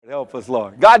Help us,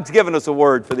 Lord. God's given us a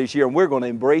word for this year, and we're going to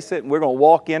embrace it, and we're going to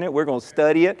walk in it. We're going to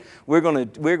study it. We're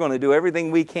going to do everything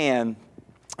we can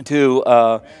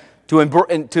to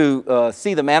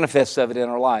see the manifest of it in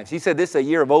our lives. He said this is a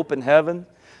year of open heaven.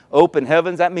 Open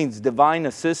heavens, that means divine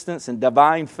assistance and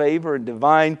divine favor and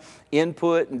divine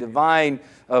input and divine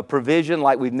provision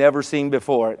like we've never seen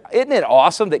before. Isn't it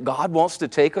awesome that God wants to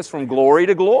take us from glory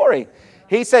to glory?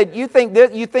 He said, you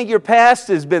think your past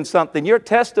has been something. Your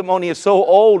testimony is so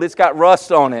old, it's got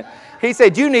rust on it. He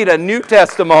said, you need a new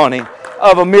testimony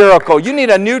of a miracle. You need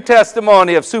a new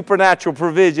testimony of supernatural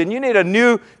provision. You need a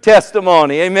new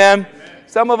testimony. Amen?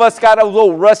 Some of us got those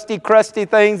little rusty, crusty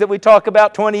things that we talk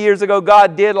about 20 years ago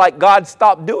God did like God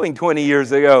stopped doing 20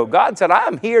 years ago. God said,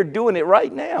 I'm here doing it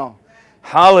right now.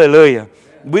 Hallelujah.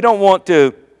 We don't want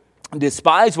to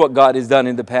despise what God has done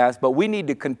in the past, but we need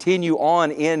to continue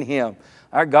on in Him.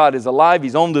 Our God is alive.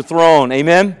 He's on the throne.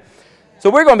 Amen? So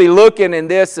we're going to be looking in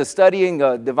this, studying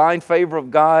divine favor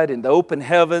of God and the open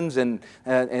heavens. And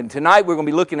tonight we're going to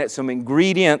be looking at some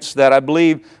ingredients that I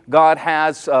believe God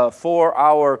has for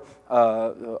our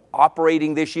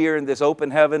operating this year in this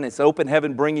open heaven. It's open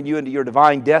heaven bringing you into your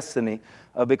divine destiny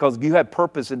because you have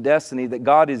purpose and destiny that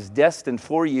God is destined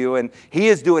for you, and He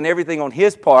is doing everything on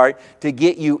His part to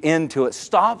get you into it.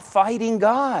 Stop fighting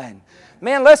God.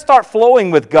 Man, let's start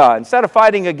flowing with God. Instead of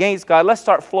fighting against God, let's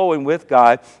start flowing with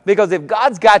God, because if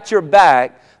God's got your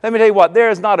back, let me tell you what,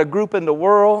 there is not a group in the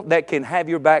world that can have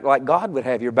your back like God would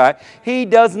have your back. He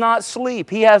does not sleep.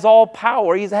 He has all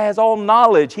power. He has all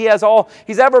knowledge.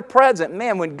 He's ever present.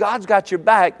 Man, when God's got your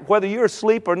back, whether you're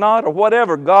asleep or not or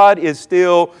whatever, God is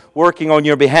still working on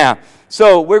your behalf.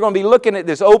 So we're going to be looking at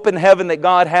this open heaven that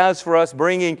God has for us,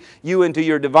 bringing you into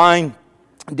your divine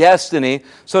destiny.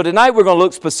 So tonight we're going to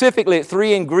look specifically at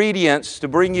 3 ingredients to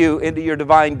bring you into your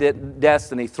divine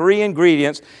destiny. 3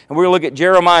 ingredients, and we're going to look at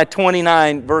Jeremiah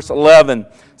 29 verse 11.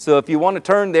 So if you want to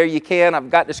turn there, you can.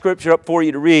 I've got the scripture up for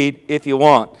you to read if you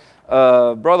want.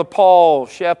 Brother Paul,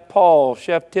 Chef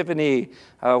Tiffany,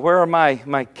 where are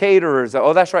my caterers?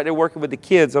 Oh, that's right, they're working with the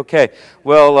kids. Okay.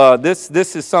 Well, this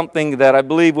is something that I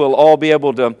believe we'll all be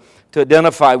able to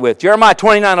identify with. Jeremiah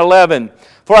 29:11.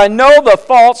 For I know the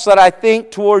thoughts that I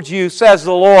think towards you, says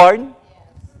the Lord.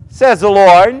 Says the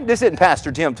Lord. This isn't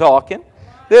Pastor Tim talking.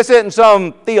 This isn't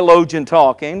some theologian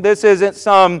talking. This isn't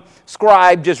some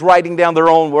scribe just writing down their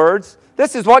own words.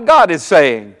 This is what God is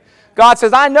saying. God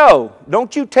says, I know.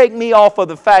 Don't you take me off of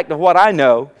the fact of what I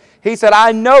know. He said,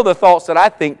 I know the thoughts that I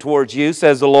think towards you,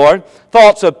 says the Lord.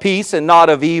 Thoughts of peace and not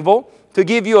of evil, to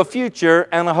give you a future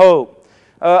and a hope.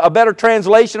 A better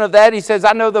translation of that, he says,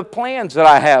 I know the plans that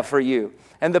I have for you.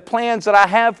 And the plans that I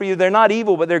have for you, they're not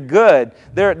evil, but they're good.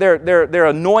 They're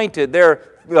anointed. They're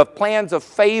plans of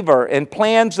favor and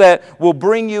plans that will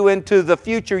bring you into the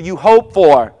future you hope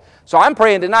for. So I'm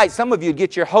praying tonight some of you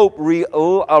get your hope relived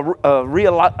or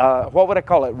alive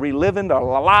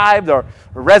or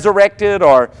resurrected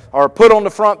or put on the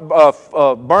front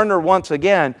burner once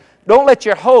again. Don't let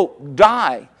your hope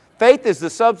die. Faith is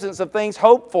the substance of things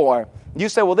hoped for. You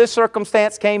say, well, this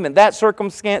circumstance came and that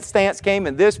circumstance came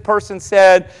and this person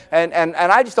said, and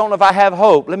I just don't know if I have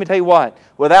hope. Let me tell you what,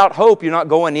 without hope, you're not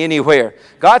going anywhere.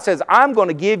 God says, I'm going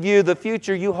to give you the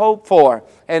future you hope for.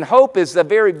 And hope is the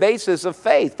very basis of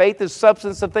faith. Faith is the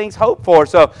substance of things hoped for.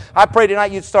 So I pray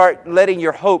tonight you'd start letting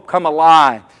your hope come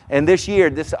alive. And this year,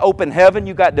 this open heaven,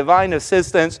 you got divine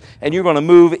assistance, and you're going to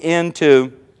move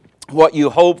into what you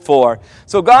hope for.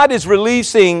 So God is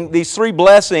releasing these 3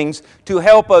 blessings to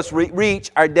help us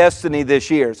reach our destiny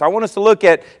this year. So I want us to look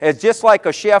at, as just like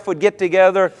a chef would get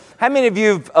together, how many of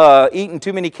you have eaten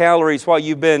too many calories while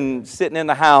you've been sitting in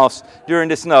the house during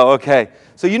the snow? Okay.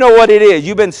 So you know what it is.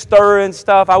 You've been stirring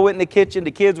stuff. I went in the kitchen.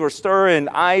 The kids were stirring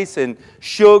ice and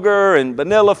sugar and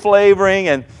vanilla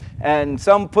flavoring and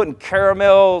some putting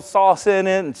caramel sauce in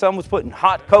it, and some was putting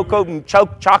hot cocoa and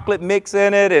chocolate mix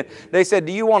in it. And they said,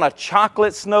 do you want a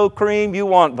chocolate snow cream? You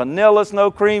want vanilla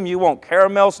snow cream? You want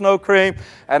caramel snow cream?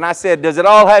 And I said, does it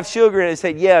all have sugar? And they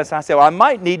said, yes. I said, well, I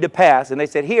might need to pass. And they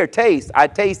said, here, taste. I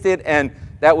tasted, and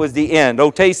that was the end. Oh,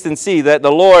 taste and see that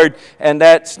the Lord and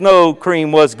that snow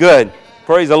cream was good.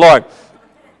 Praise the Lord.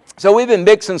 So we've been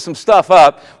mixing some stuff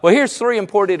up. Well, here's 3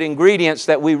 important ingredients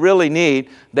that we really need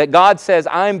that God says,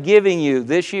 I'm giving you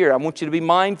this year. I want you to be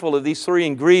mindful of these 3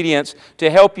 ingredients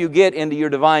to help you get into your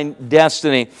divine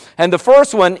destiny. And the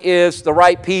first one is the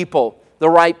right people. The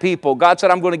right people. God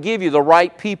said, I'm going to give you the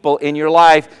right people in your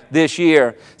life this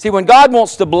year. See, when God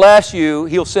wants to bless you,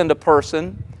 He'll send a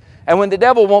person. And when the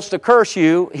devil wants to curse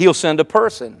you, he'll send a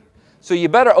person. So you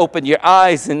better open your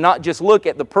eyes and not just look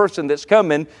at the person that's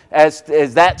coming as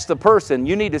that's the person.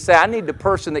 You need to say, I need the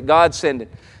person that God's sending.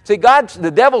 See,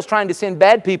 the devil's trying to send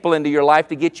bad people into your life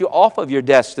to get you off of your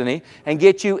destiny and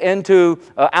get you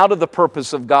out of the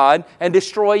purpose of God and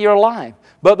destroy your life.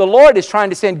 But the Lord is trying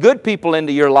to send good people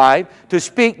into your life to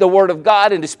speak the Word of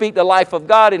God and to speak the life of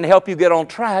God and to help you get on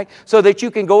track so that you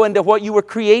can go into what you were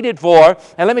created for.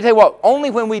 And let me tell you what,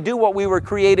 only when we do what we were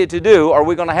created to do are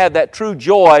we going to have that true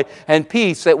joy and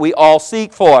peace that we all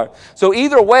seek for. So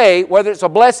either way, whether it's a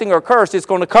blessing or curse, it's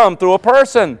going to come through a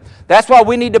person. That's why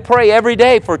we need to pray every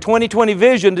day for 2020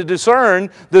 vision to discern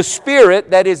the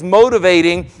spirit that is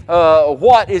motivating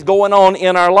what is going on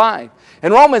in our life.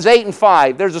 In Romans 8 and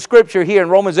 5, there's a scripture here in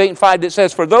Romans 8 and 5 that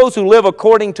says, "For those who live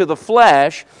according to the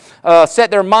flesh set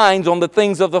their minds on the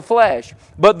things of the flesh.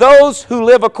 But those who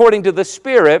live according to the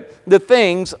Spirit, the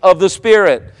things of the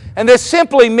Spirit." And this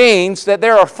simply means that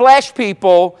there are flesh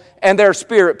people and there are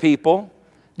spirit people.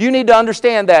 You need to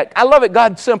understand that. I love it.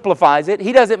 God simplifies it.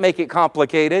 He doesn't make it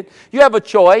complicated. You have a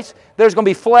choice. There's going to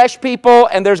be flesh people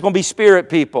and there's going to be spirit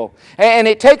people. And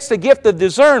it takes the gift of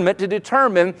discernment to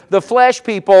determine the flesh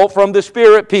people from the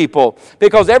spirit people.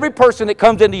 Because every person that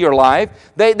comes into your life,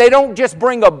 they don't just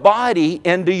bring a body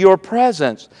into your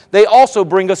presence. They also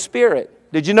bring a spirit.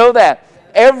 Did you know that?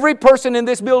 Every person in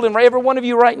this building, every one of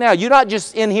you right now, you're not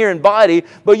just in here in body,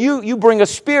 but you bring a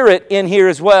spirit in here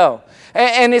as well.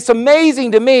 And it's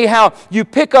amazing to me how you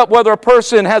pick up whether a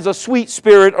person has a sweet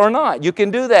spirit or not. You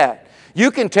can do that.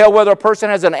 You can tell whether a person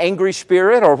has an angry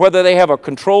spirit or whether they have a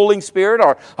controlling spirit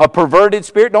or a perverted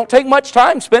spirit. Don't take much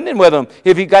time spending with them.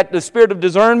 If you've got the spirit of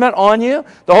discernment on you,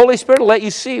 the Holy Spirit will let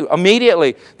you see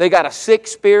immediately. They got a sick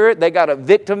spirit. They got a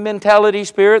victim mentality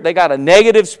spirit. They got a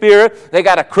negative spirit. They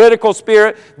got a critical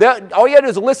spirit. All you have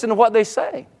to do is listen to what they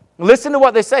say. Listen to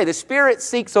what they say. The Spirit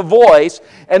seeks a voice,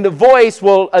 and the voice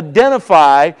will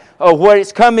identify where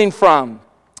it's coming from.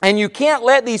 And you can't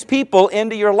let these people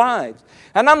into your lives.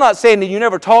 And I'm not saying that you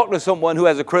never talk to someone who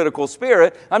has a critical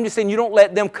spirit. I'm just saying you don't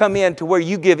let them come in to where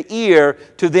you give ear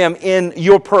to them in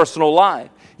your personal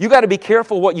life. You got to be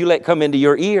careful what you let come into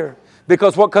your ear,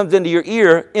 because what comes into your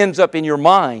ear ends up in your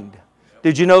mind.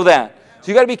 Did you know that? So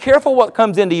you got to be careful what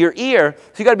comes into your ear.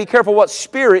 So you got to be careful what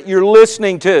spirit you're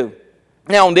listening to.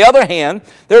 Now, on the other hand,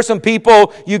 there's some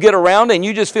people you get around and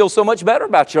you just feel so much better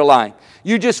about your life.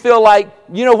 You just feel like,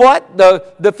 you know what,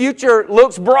 the future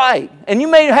looks bright. And you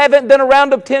may haven't been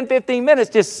around them 10, 15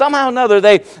 minutes, just somehow or another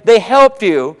they help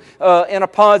you in a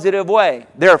positive way.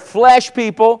 They're flesh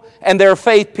people and they're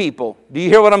faith people. Do you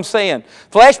hear what I'm saying?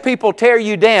 Flesh people tear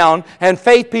you down and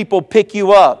faith people pick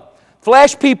you up.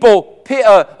 Flesh people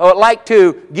like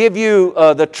to give you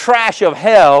the trash of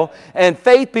hell, and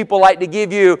faith people like to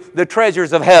give you the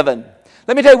treasures of heaven.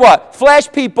 Let me tell you what,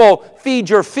 flesh people feed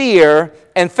your fear,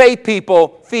 and faith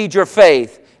people feed your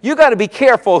faith. You got to be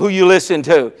careful who you listen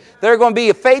to. There are going to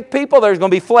be faith people, there's going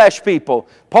to be flesh people.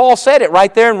 Paul said it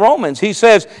right there in Romans. He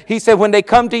said when they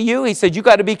come to you, he said you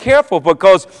got to be careful,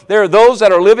 because there are those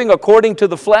that are living according to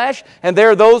the flesh, and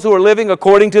there are those who are living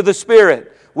according to the Spirit.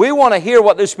 We want to hear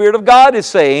what the Spirit of God is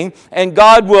saying, and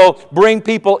God will bring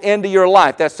people into your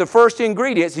life. That's the first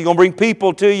ingredient. He's going to bring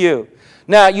people to you.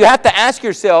 Now, you have to ask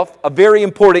yourself a very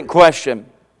important question.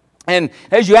 And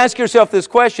as you ask yourself this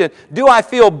question, do I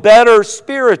feel better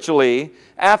spiritually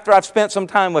after I've spent some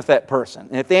time with that person?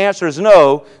 And if the answer is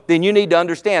no, then you need to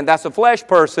understand that's a flesh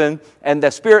person, and the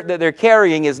spirit that they're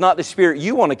carrying is not the spirit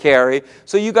you want to carry.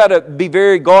 So you got to be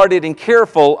very guarded and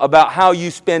careful about how you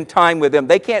spend time with them.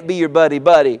 They can't be your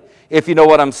buddy, if you know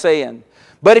what I'm saying.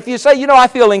 But if you say, you know, I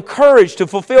feel encouraged to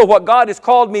fulfill what God has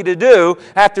called me to do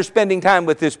after spending time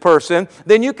with this person,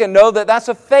 then you can know that that's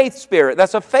a faith spirit,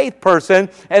 that's a faith person,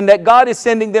 and that God is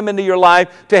sending them into your life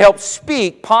to help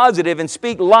speak positive and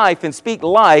speak life and speak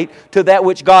light to that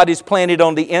which God has planted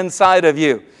on the inside of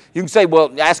you. You can say,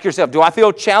 well, ask yourself, do I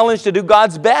feel challenged to do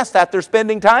God's best after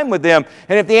spending time with them?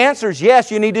 And if the answer is yes,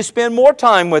 you need to spend more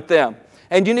time with them.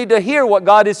 And you need to hear what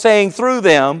God is saying through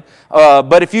them.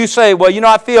 But if you say, well, you know,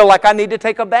 I feel like I need to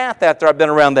take a bath after I've been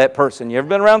around that person. You ever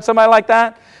been around somebody like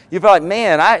that? You feel like,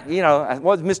 man,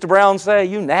 what does Mr. Brown say?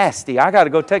 You nasty. I got to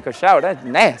go take a shower. That's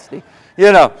nasty.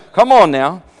 You know, come on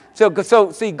now.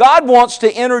 So see, God wants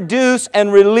to introduce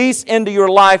and release into your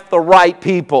life the right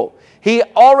people.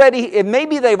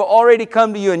 Maybe they've already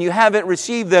come to you and you haven't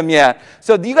received them yet.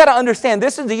 So you got to understand,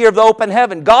 this is the year of the open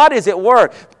heaven. God is at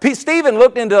work. Stephen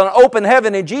looked into an open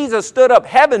heaven and Jesus stood up.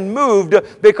 Heaven moved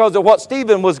because of what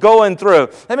Stephen was going through.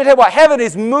 Let me tell you what, heaven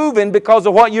is moving because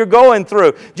of what you're going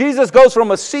through. Jesus goes from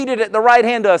a seated at the right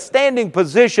hand to a standing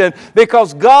position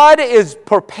because God is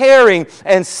preparing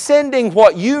and sending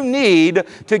what you need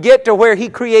to get to where He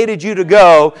created you to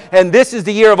go. And this is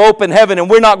the year of open heaven, and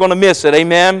we're not going to miss it.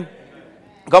 Amen?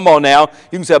 Come on now.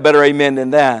 You can say a better amen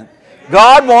than that.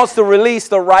 God wants to release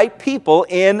the right people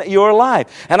in your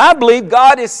life. And I believe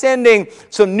God is sending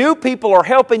some new people or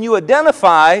helping you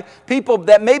identify people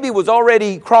that maybe was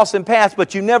already crossing paths,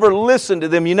 but you never listened to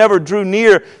them, you never drew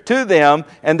near to them,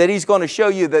 and that He's going to show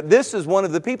you that this is one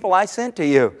of the people I sent to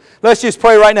you. Let's just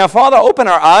pray right now. Father, open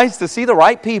our eyes to see the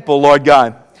right people, Lord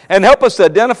God. And help us to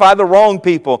identify the wrong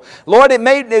people. Lord,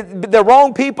 the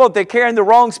wrong people, if they're carrying the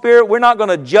wrong spirit, we're not going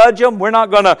to judge them. We're not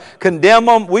going to condemn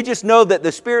them. We just know that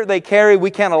the spirit they carry,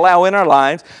 we can't allow in our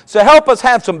lives. So help us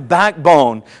have some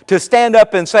backbone to stand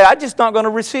up and say, I'm just not going to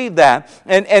receive that.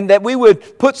 And that we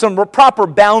would put some proper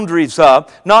boundaries up,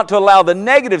 not to allow the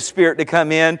negative spirit to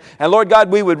come in. And Lord God,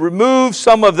 we would remove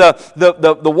some of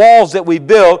the walls that we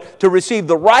built to receive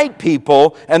the right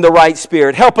people and the right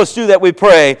spirit. Help us do that, we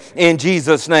pray, in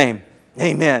Jesus' name.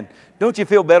 Amen. Don't you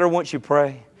feel better once you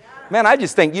pray? Man, I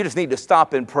just think you just need to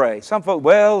stop and pray. Some folks,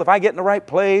 well, if I get in the right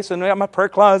place and I got my prayer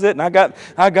closet and I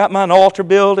got my altar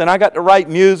built and I got the right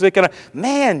music, and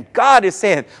man, God is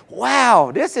saying,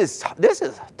 wow, this is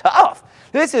tough.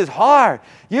 This is hard.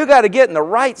 You got to get in the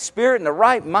right spirit, in the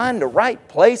right mind, the right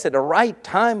place, at the right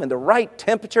time, and the right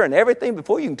temperature and everything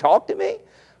before you can talk to me.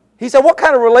 He said, what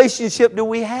kind of relationship do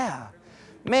we have?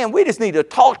 Man, we just need to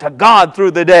talk to God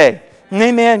through the day.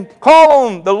 Amen. Call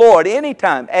on the Lord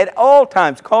anytime, at all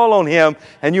times. Call on Him,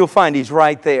 and you'll find He's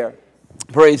right there.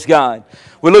 Praise God.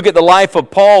 We look at the life of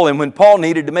Paul, and when Paul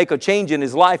needed to make a change in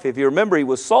his life, if you remember, he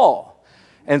was Saul.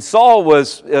 And Saul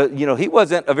was, he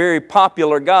wasn't a very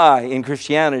popular guy in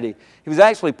Christianity. He was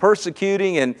actually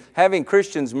persecuting and having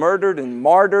Christians murdered and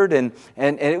martyred, and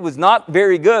it was not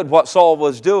very good what Saul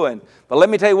was doing. But let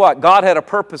me tell you what, God had a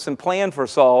purpose and plan for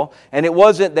Saul, and it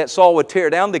wasn't that Saul would tear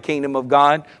down the kingdom of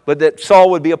God, but that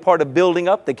Saul would be a part of building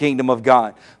up the kingdom of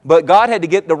God. But God had to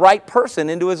get the right person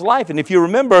into his life. And if you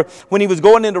remember, when he was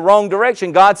going in the wrong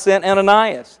direction, God sent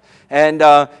Ananias. And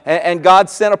God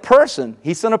sent a person.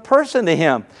 He sent a person to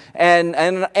him. And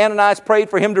Ananias prayed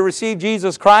for him to receive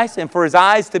Jesus Christ and for his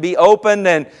eyes to be opened.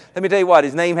 And let me tell you what,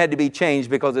 his name had to be changed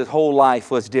because his whole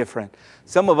life was different.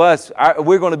 Some of us,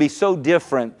 we're going to be so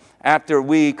different after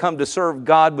we come to serve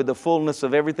God with the fullness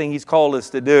of everything He's called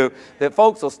us to do, that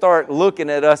folks will start looking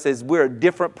at us as we're a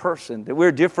different person, that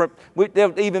we're different.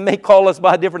 They'll even may call us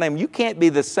by a different name. You can't be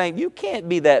the same. You can't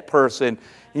be that person.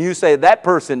 You say, that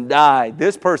person died.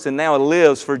 This person now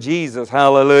lives for Jesus.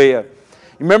 Hallelujah.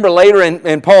 You remember later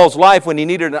in Paul's life when he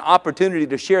needed an opportunity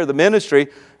to share the ministry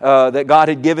that God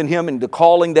had given him and the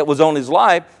calling that was on his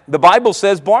life, the Bible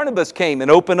says Barnabas came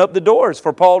and opened up the doors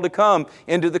for Paul to come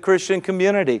into the Christian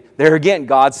community. There again,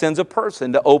 God sends a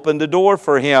person to open the door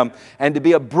for him and to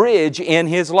be a bridge in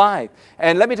his life.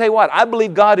 And let me tell you what, I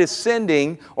believe God is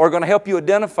sending or going to help you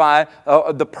identify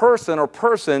the person or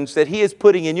persons that He is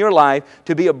putting in your life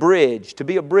to be a bridge,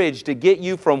 to get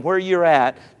you from where you're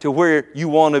at to where you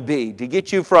want to be, to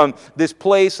get you from this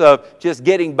place of just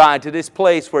getting by to this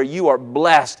place where you are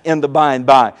blessed in the by and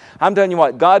by. I'm telling you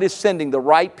what, God is sending the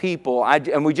right people,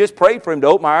 and we just prayed for Him to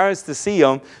open our eyes to see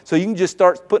them, so you can just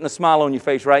start putting a smile on your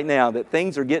face right now that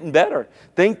things are getting better.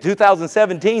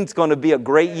 2017 is going to be a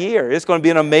great year. It's going to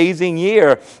be an amazing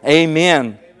year.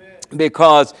 Amen.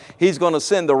 Because He's going to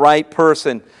send the right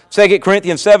person. 2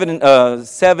 Corinthians 7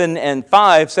 and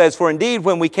 5 says, for indeed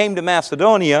when we came to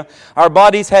Macedonia, our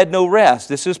bodies had no rest.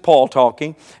 This is Paul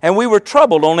talking. And we were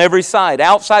troubled on every side.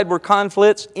 Outside were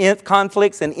conflicts,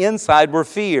 and inside were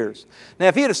fears. Now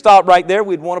if he had stopped right there,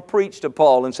 we'd want to preach to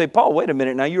Paul and say, Paul, wait a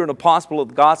minute. Now you're an apostle of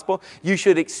the gospel. You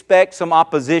should expect some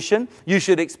opposition. You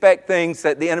should expect things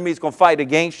that the enemy is going to fight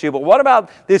against you. But what about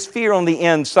this fear on the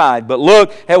inside? But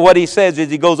look at what he says as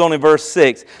he goes on in verse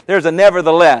 6. There's a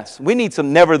nevertheless. We need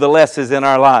some neverthelesses in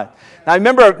our life. Now,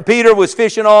 remember, Peter was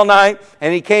fishing all night,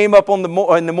 and he came up in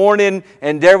the morning,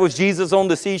 and there was Jesus on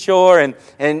the seashore,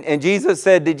 and Jesus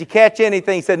said, did you catch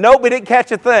anything? He said, nope, we didn't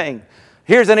catch a thing.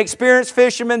 Here's an experienced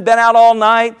fisherman, been out all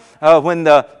night. When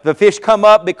the fish come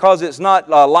up, because it's not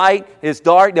light, it's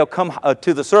dark, they'll come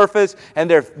to the surface, and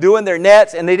they're doing their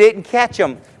nets, and they didn't catch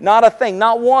them. Not a thing,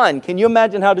 not one. Can you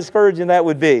imagine how discouraging that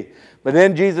would be? But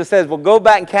then Jesus says, well, go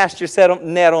back and cast your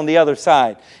net on the other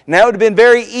side. And that would have been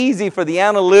very easy for the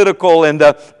analytical and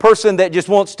the person that just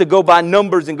wants to go by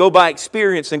numbers and go by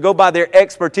experience and go by their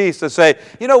expertise to say,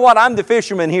 you know what, I'm the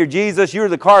fisherman here, Jesus, you're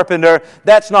the carpenter.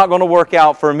 That's not going to work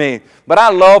out for me. But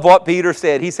I love what Peter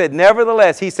said. He said,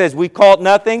 nevertheless, he says, we caught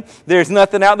nothing. There's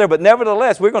nothing out there. But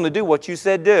nevertheless, we're going to do what you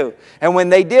said do. And when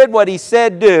they did what he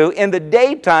said do, in the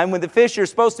daytime, when the fish are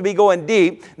supposed to be going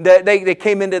deep, they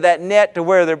came into that net to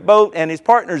where their boat boat and his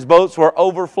partner's boats were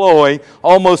overflowing,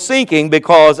 almost sinking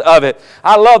because of it.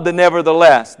 I love the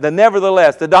nevertheless. The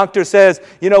nevertheless. The doctor says,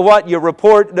 you know what, your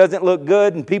report doesn't look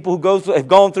good, and people who have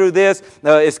gone through this,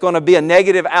 it's going to be a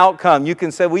negative outcome. You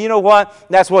can say, well, you know what,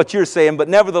 that's what you're saying, but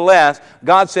nevertheless,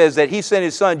 God says that He sent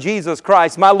His Son, Jesus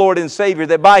Christ, my Lord and Savior,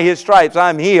 that by His stripes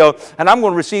I'm healed, and I'm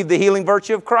going to receive the healing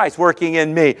virtue of Christ working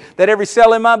in me. That every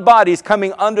cell in my body is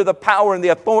coming under the power and the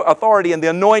authority and the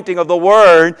anointing of the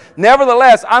Word.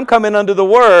 Nevertheless, I'm coming under the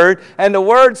Word, and the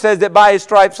Word says that by His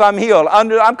stripes I'm healed.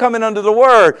 I'm coming under the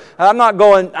Word. I'm not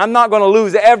going to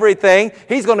lose everything.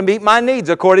 He's going to meet my needs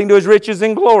according to His riches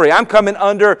and glory. I'm coming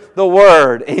under the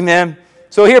Word. Amen.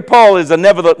 So here Paul is a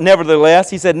nevertheless.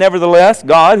 He said, nevertheless,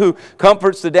 God who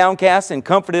comforts the downcast and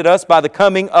comforted us by the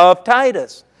coming of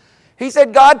Titus. He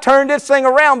said God turned this thing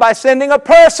around by sending a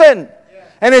person.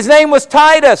 And his name was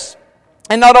Titus.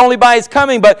 And not only by his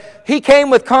coming, but he came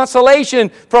with consolation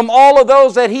from all of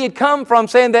those that he had come from,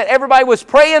 saying that everybody was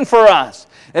praying for us.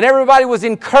 And everybody was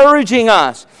encouraging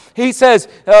us. He says,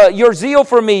 your zeal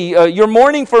for me, your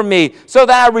mourning for me, so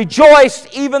that I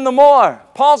rejoiced even the more.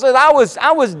 Paul says,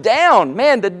 I was down.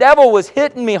 Man, the devil was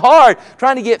hitting me hard,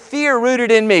 trying to get fear rooted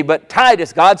in me. But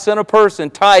Titus, God sent a person,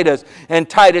 Titus, and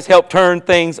Titus helped turn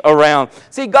things around.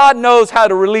 See, God knows how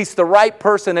to release the right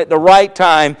person at the right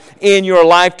time in your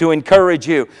life to encourage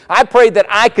you. I prayed that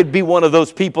I could be one of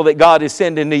those people that God is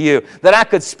sending to you, that I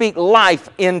could speak life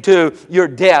into your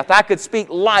death. I could speak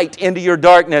light into your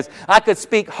darkness. I could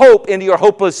speak hope into your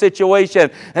hopeless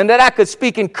situation, and that I could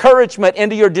speak encouragement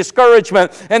into your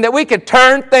discouragement, and that we could turn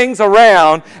things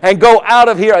around and go out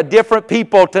of here a different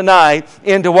people tonight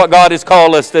into what God has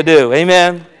called us to do.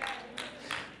 Amen?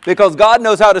 Because God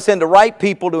knows how to send the right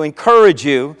people to encourage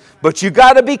you, but you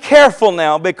got to be careful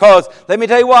now, because let me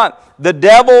tell you what, the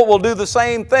devil will do the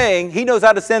same thing. He knows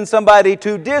how to send somebody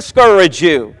to discourage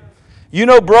you. You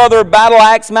know Brother Battle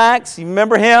Axe Max? You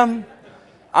remember him?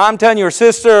 I'm telling you, your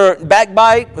sister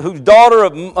Backbite, who's daughter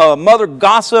of Mother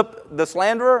Gossip, the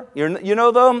slanderer. You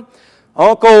know them?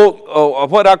 Uncle,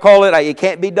 what I call it, it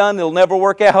can't be done, it'll never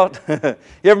work out. You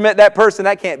ever met that person?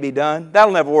 That can't be done.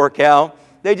 That'll never work out.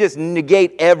 They just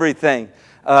negate everything.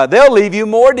 They'll leave you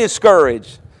more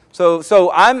discouraged.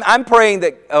 So I'm praying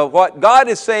that what God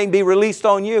is saying be released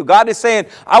on you. God is saying,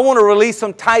 I want to release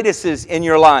some Tituses in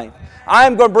your life.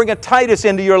 I'm going to bring a Titus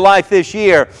into your life this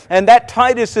year. And that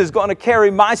Titus is going to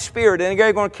carry my spirit, and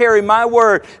they're going to carry my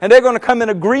word, and they're going to come in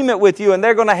agreement with you, and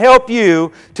they're going to help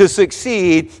you to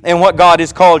succeed in what God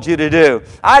has called you to do.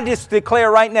 I just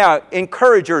declare right now,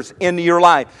 encouragers into your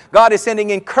life. God is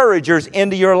sending encouragers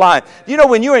into your life. You know,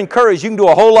 when you're encouraged, you can do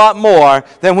a whole lot more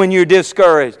than when you're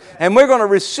discouraged. And we're going to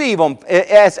receive them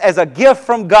as a gift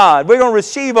from God. We're going to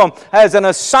receive them as an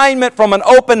assignment from an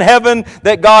open heaven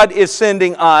that God is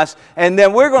sending us. And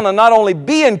then we're going to not only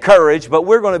be encouraged, but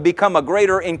we're going to become a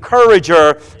greater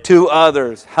encourager to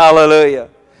others. Hallelujah.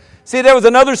 See, there was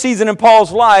another season in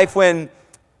Paul's life when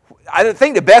I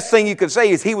think the best thing you could say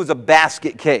is he was a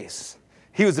basket case.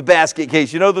 He was a basket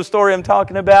case. You know the story I'm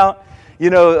talking about?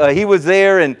 You know, he was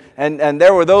there, and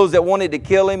there were those that wanted to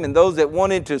kill him and those that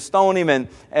wanted to stone him,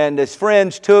 and his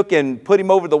friends took and put him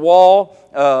over the wall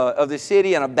of the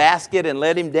city in a basket and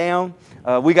let him down.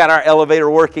 We got our elevator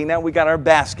working now. We got our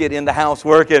basket in the house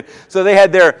working. So they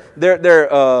had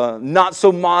their not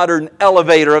so modern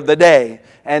elevator of the day,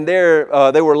 and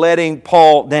they were letting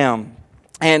Paul down,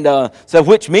 and so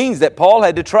which means that Paul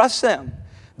had to trust them.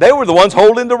 They were the ones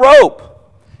holding the rope.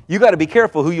 You got to be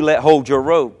careful who you let hold your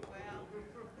rope.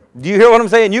 Do you hear what I'm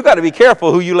saying? You got to be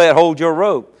careful who you let hold your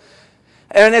rope.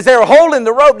 And as they were holding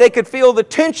the rope, they could feel the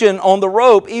tension on the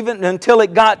rope even until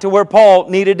it got to where Paul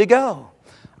needed to go.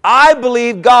 I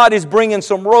believe God is bringing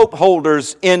some rope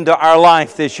holders into our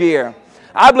life this year.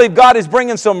 I believe God is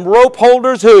bringing some rope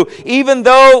holders who, even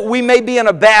though we may be in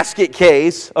a basket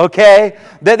case, okay,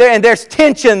 and there's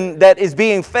tension that is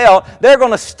being felt, they're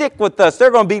going to stick with us.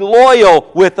 They're going to be loyal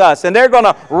with us. And they're going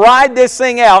to ride this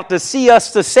thing out to see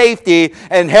us to safety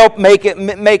and help make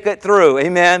it through.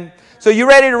 Amen. So you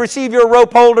ready to receive your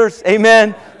rope holders?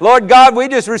 Amen. Lord God, we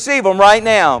just receive them right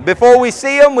now. Before we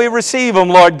see them, we receive them,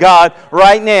 Lord God,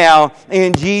 right now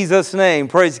in Jesus' name.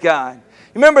 Praise God.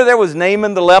 Remember there was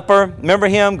Naaman the leper? Remember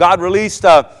him? God released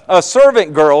a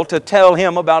servant girl to tell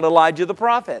him about Elijah the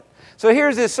prophet. So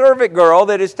here's this servant girl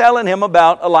that is telling him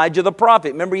about Elijah the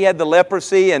prophet. Remember, he had the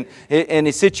leprosy and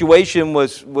his situation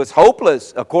was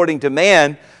hopeless according to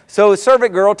man. So his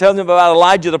servant girl tells him about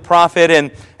Elijah the prophet,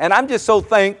 and I'm just so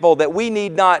thankful that we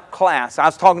need not class. I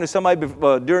was talking to somebody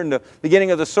during the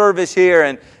beginning of the service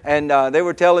here, and they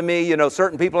were telling me, you know,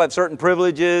 certain people have certain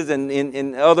privileges and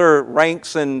in other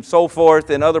ranks and so forth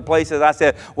in other places. I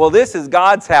said, well, this is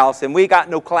God's house, and we got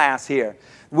no class here.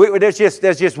 There's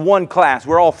just one class.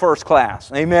 We're all first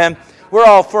class. Amen. We're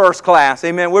all first class.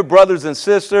 Amen. We're brothers and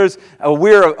sisters.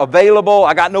 We're available.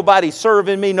 I got nobody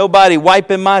serving me, nobody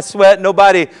wiping my sweat,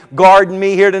 nobody guarding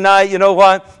me here tonight. You know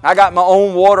what? I got my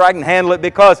own water. I can handle it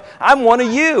because I'm one of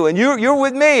you and you're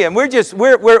with me. And we're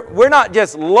not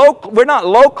just we're not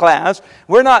low class.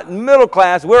 We're not middle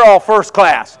class. We're all first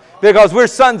class. Because we're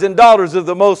sons and daughters of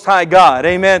the Most High God.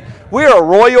 Amen. We're a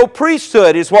royal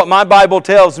priesthood is what my Bible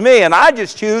tells me. And I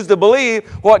just choose to believe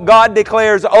what God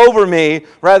declares over me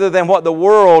rather than what the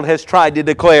world has tried to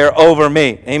declare over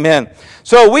me. Amen.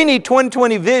 So we need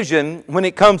 20/20 vision when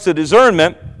it comes to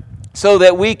discernment so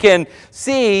that we can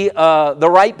see the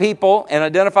right people and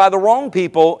identify the wrong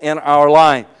people in our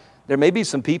life. There may be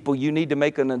some people you need to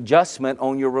make an adjustment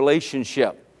on your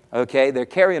relationship. Okay? They're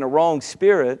carrying a wrong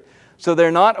spirit. So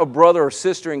they're not a brother or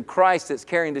sister in Christ that's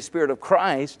carrying the Spirit of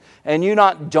Christ. And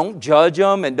don't judge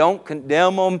them and don't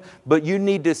condemn them. But you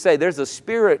need to say there's a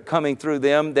spirit coming through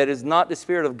them that is not the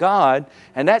Spirit of God.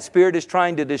 And that spirit is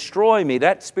trying to destroy me.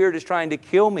 That spirit is trying to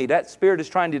kill me. That spirit is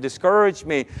trying to discourage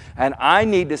me. And I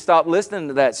need to stop listening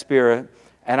to that spirit.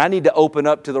 And I need to open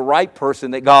up to the right person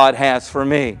that God has for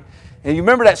me. And you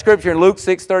remember that scripture in Luke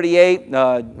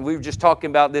 6:38? We were just talking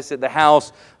about this at the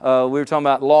house. We were talking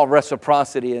about law of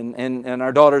reciprocity. And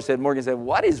our daughter said, Morgan said,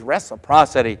 what is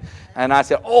reciprocity? And I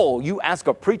said, oh, you ask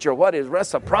a preacher what is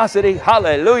reciprocity?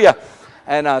 Hallelujah.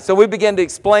 And so we began to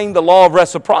explain the law of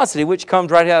reciprocity, which comes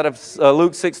right out of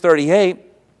Luke 6:38,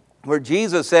 where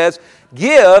Jesus says,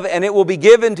 give and it will be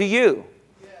given to you.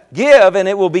 Give and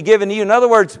it will be given to you. In other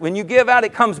words, when you give out,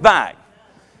 it comes back.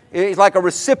 It's like a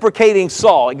reciprocating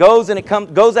saw. It goes and it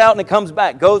goes out and it comes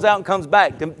back. Goes out and comes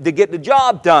back to get the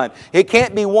job done. It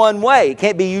can't be one way. It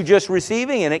can't be you just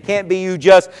receiving and it can't be you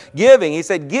just giving. He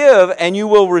said, give and you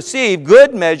will receive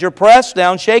good measure, pressed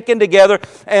down, shaken together,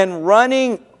 and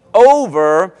running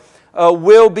over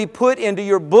will be put into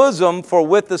your bosom, for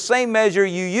with the same measure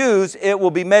you use, it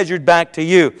will be measured back to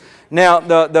you. Now,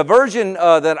 the version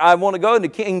that I want to go into,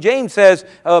 King James says,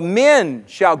 men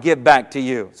shall give back to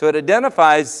you. So it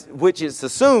identifies, which is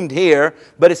assumed here,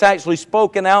 but it's actually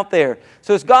spoken out there.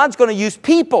 So God's going to use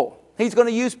people. He's going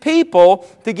to use people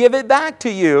to give it back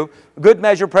to you. Good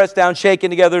measure, pressed down, shaken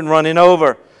together, and running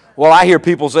over. Well, I hear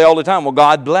people say all the time, well,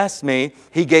 God blessed me.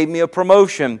 He gave me a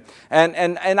promotion.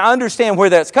 And I understand where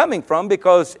that's coming from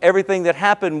because everything that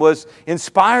happened was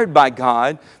inspired by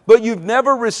God. But you've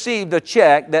never received a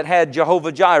check that had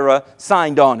Jehovah Jireh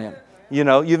signed on it. You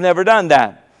know, you've never done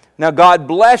that. Now, God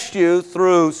blessed you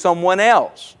through someone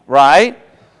else, right?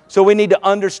 So we need to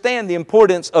understand the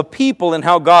importance of people and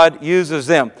how God uses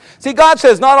them. See, God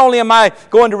says, not only am I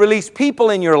going to release people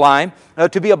in your life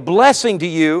to be a blessing to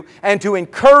you and to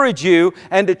encourage you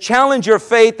and to challenge your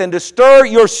faith and to stir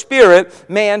your spirit,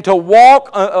 man, to walk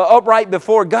upright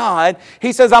before God.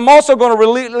 He says, I'm also going to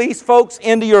release folks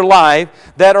into your life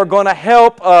that are going to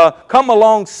help come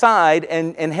alongside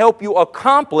and help you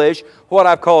accomplish what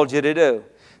I've called you to do.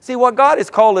 See, what God has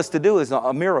called us to do is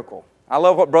a miracle. I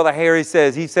love what Brother Harry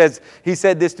says. He said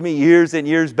this to me years and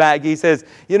years back. He says,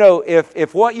 you know,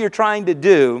 if what you're trying to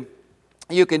do,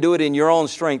 you can do it in your own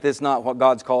strength, it's not what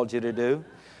God's called you to do.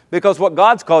 Because what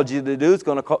God's called you to do is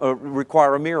going to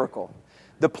require a miracle.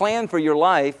 The plan for your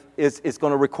life is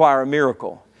going to require a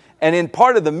miracle. And in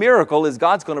part of the miracle is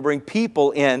God's going to bring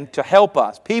people in to help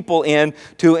us, people in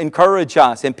to encourage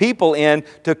us, and people in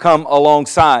to come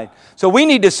alongside. So we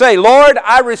need to say, Lord,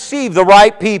 I receive the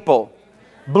right people.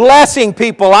 Blessing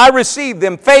people, I receive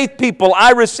them. Faith people,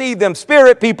 I receive them.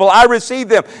 Spirit people, I receive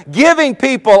them. Giving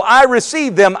people, I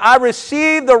receive them. I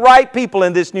receive the right people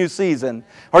in this new season.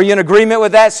 Are you in agreement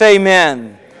with that? Say amen.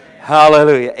 Amen.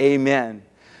 Hallelujah. Amen.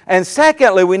 And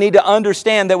secondly, we need to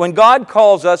understand that when God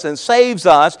calls us and saves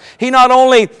us, He not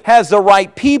only has the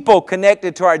right people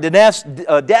connected to our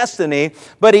destiny,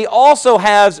 but He also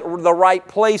has the right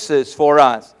places for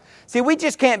us. See, we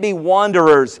just can't be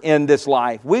wanderers in this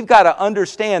life. We've got to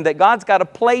understand that God's got a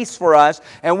place for us,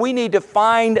 and we need to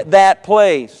find that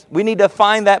place. We need to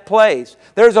find that place.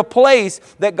 There's a place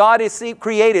that God has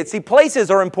created. See,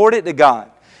 places are important to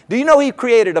God. Do you know He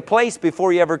created a place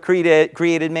before He ever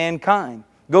created mankind?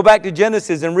 Go back to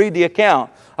Genesis and read the account.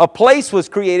 A place was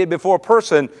created before a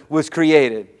person was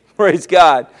created. Praise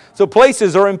God. So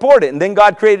places are important. And then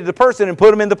God created the person and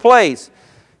put him into place.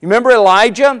 You remember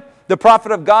Elijah, the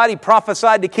prophet of God? He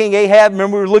prophesied to King Ahab.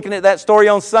 Remember we were looking at that story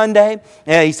on Sunday?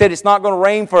 And he said it's not going to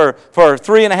rain for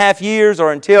 3.5 years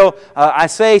or until I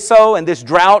say so. And this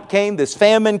drought came, this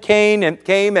famine came.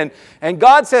 And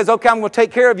God says, okay, I'm going to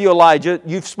take care of you, Elijah.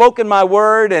 You've spoken my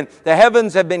word and the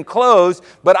heavens have been closed,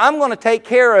 but I'm going to take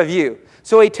care of you.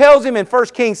 So he tells him in 1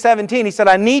 Kings 17, he said,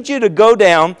 I need you to go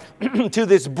down to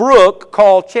this brook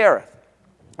called Cherith.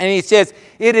 And he says,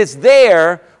 it is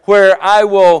there where I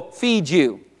will feed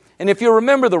you. And if you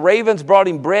remember, the ravens brought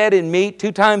him bread and meat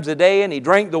 2 times a day, and he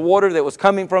drank the water that was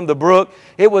coming from the brook.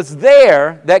 It was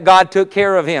there that God took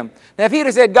care of him. Now, if he'd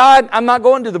have said, God, I'm not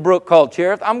going to the brook called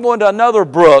Cherith, I'm going to another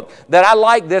brook that I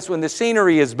like this when the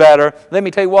scenery is better, let me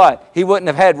tell you what, he wouldn't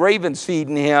have had ravens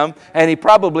feeding him, and he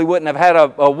probably wouldn't have had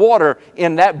a water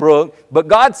in that brook. But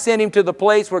God sent him to the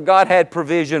place where God had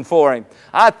provision for him.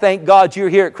 I thank God you're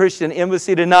here at Christian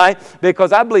Embassy tonight,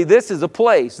 because I believe this is a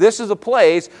place. This is a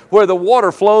place where the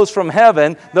water flows from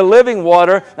heaven, the living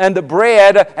water, and the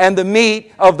bread and the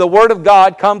meat of the Word of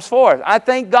God comes forth. I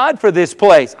thank God for this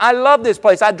place. I love this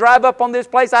place. I drive up on this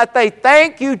place. I say,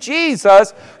 thank you,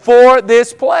 Jesus, for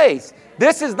this place.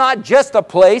 This is not just a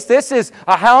place. This is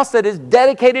a house that is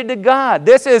dedicated to God.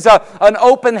 This is an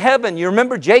open heaven. You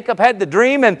remember Jacob had the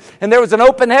dream and there was an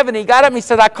open heaven. He got up and he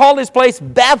said, I call this place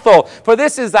Bethel, for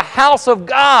this is the house of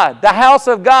God. The house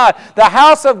of God. The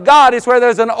house of God is where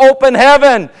there's an open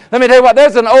heaven. Let me tell you what,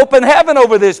 there's an open heaven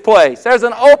over this place. There's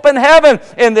an open heaven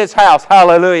in this house.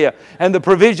 Hallelujah. And the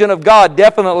provision of God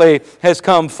definitely has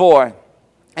come forth.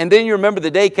 And then you remember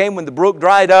the day came when the brook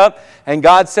dried up, and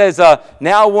God says,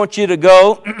 now I want you to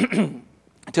go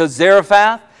to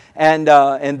Zarephath, and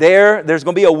there's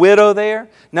going to be a widow there.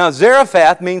 Now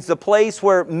Zarephath means the place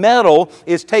where metal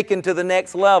is taken to the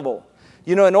next level.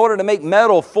 You know, in order to make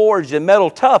metal forged and metal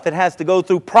tough, it has to go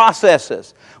through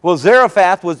processes. Well,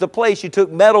 Zarephath was the place you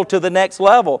took metal to the next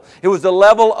level. It was the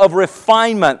level of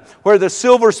refinement where the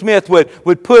silversmith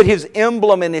would put his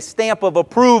emblem and his stamp of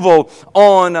approval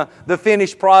on the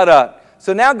finished product.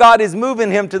 So now God is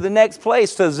moving him to the next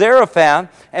place, to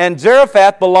Zarephath. And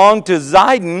Zarephath belonged to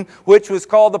Zidon, which was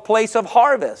called the place of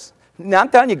harvest. Now I'm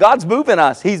telling you, God's moving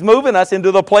us. He's moving us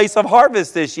into the place of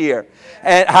harvest this year.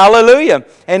 And hallelujah.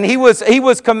 And he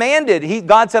was commanded.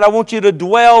 God said, I want you to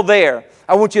dwell there.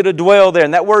 I want you to dwell there.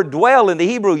 And that word dwell in the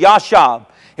Hebrew, yashab.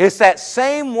 It's that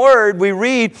same word we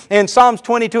read in Psalms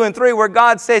 22 and 3 where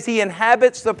God says He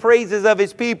inhabits the praises of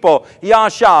His people.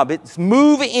 Yashab. It's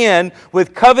move in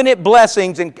with covenant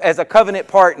blessings and as a covenant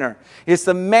partner. It's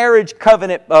the marriage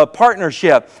covenant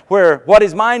partnership where what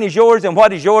is mine is yours and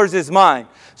what is yours is mine.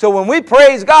 So when we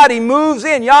praise God, He moves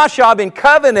in Yashab in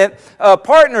covenant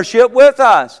partnership with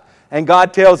us. And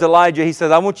God tells Elijah, He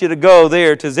says, I want you to go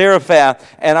there to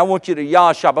Zarephath, and I want you to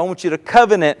Yashab. I want you to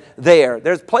covenant there.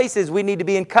 There's places we need to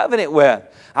be in covenant with.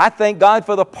 I thank God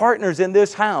for the partners in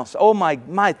this house. Oh my,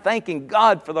 thanking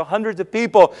God for the hundreds of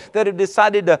people that have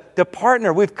decided to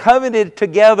partner. We've covenanted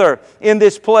together in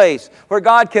this place where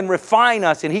God can refine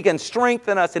us and He can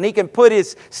strengthen us and He can put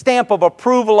His stamp of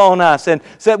approval on us, and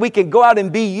so that we can go out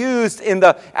and be used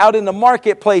out in the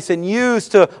marketplace and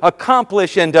used to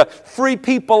accomplish and to free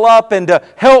people up and to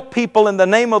help people in the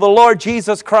name of the Lord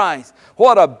Jesus Christ.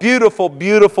 What a beautiful,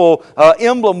 beautiful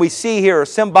emblem we see here, a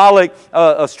symbolic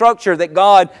structure that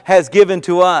God has given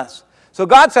to us. So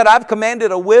God said, I've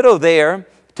commanded a widow there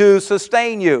to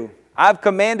sustain you. I've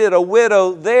commanded a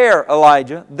widow there,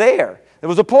 Elijah, there. There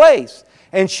was a place,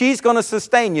 and she's going to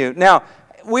sustain you. Now,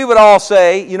 we would all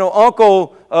say, you know,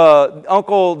 uncle,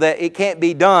 that it can't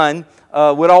be done,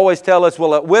 would always tell us,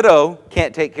 well, a widow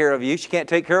can't take care of you. She can't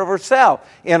take care of herself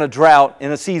in a drought,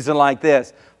 in a season like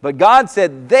this. But God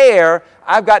said, there,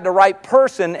 I've got the right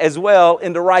person as well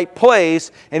in the right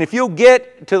place. And if you'll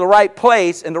get to the right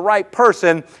place and the right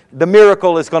person, the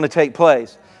miracle is going to take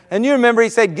place. And you remember He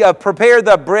said, prepare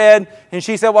the bread. And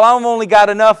she said, well, I've only got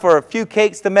enough for a few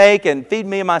cakes to make and feed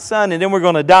me and my son, and then we're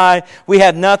going to die. We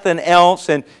have nothing else.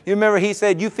 And you remember He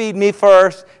said, you feed me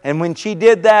first. And when she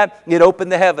did that, it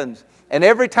opened the heavens. And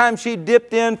every time she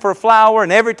dipped in for flour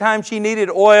and every time she needed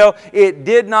oil, it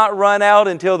did not run out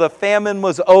until the famine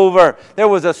was over. There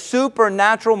was a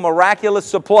supernatural, miraculous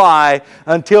supply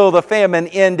until the famine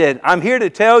ended. I'm here to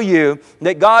tell you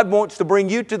that God wants to bring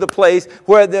you to the place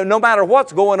where no matter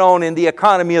what's going on in the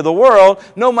economy of the world,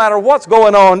 no matter what's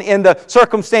going on in the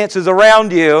circumstances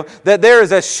around you, that there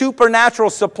is a supernatural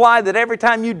supply that every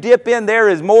time you dip in, there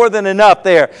is more than enough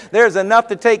there. There's enough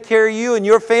to take care of you and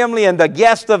your family and the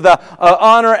guest of the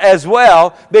honor as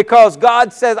well, because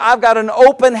God says, I've got an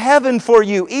open heaven for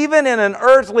you. Even in an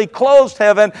earthly closed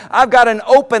heaven, I've got an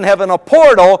open heaven, a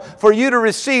portal for you to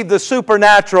receive the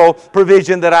supernatural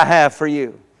provision that I have for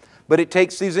you. But it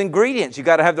takes these ingredients. You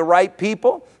got to have the right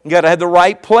people. You got to have the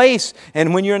right place.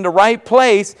 And when you're in the right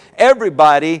place,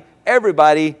 everybody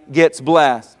gets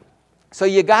blessed. So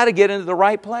you got to get into the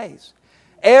right place.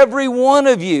 Every one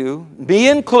of you, me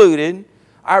included,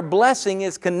 our blessing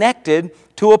is connected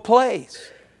to a place.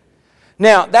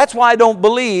 Now, that's why I don't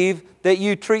believe that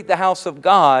you treat the house of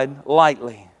God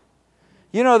lightly.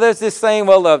 You know, there's this saying,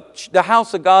 well, the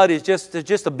house of God is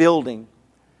just a building.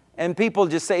 And people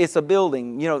just say it's a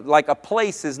building. You know, like a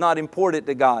place is not important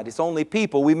to God. It's only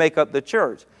people. We make up the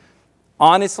church.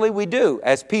 Honestly, we do,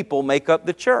 as people make up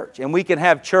the church. And we can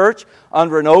have church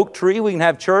under an oak tree. We can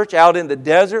have church out in the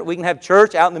desert. We can have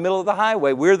church out in the middle of the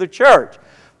highway. We're the church.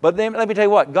 But then let me tell you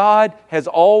what, God has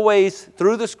always,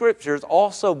 through the Scriptures,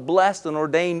 also blessed and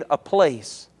ordained a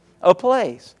place. A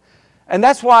place. And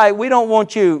that's why we don't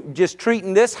want you just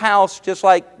treating this house just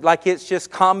like it's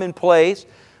just commonplace.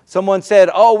 Someone said,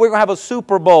 oh, we're going to have a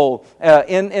Super Bowl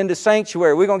in the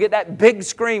sanctuary. We're going to get that big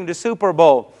screen, the Super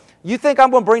Bowl. You think I'm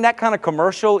going to bring that kind of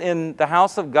commercial in the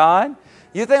house of God?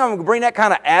 You think I'm going to bring that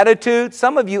kind of attitude?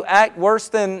 Some of you act worse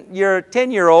than your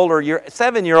 10-year-old or your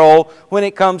 7-year-old when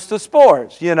it comes to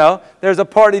sports, you know. There's a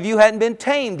part of you hadn't been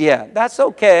tamed yet. That's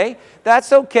okay.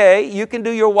 That's okay. You can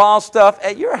do your wild stuff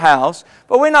at your house,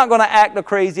 but we're not going to act a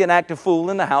crazy and act a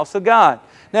fool in the house of God.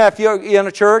 Now, if you're in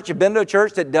a church, you've been to a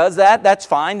church that does that, that's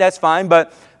fine,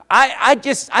 but I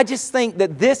just think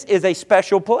that this is a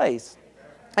special place.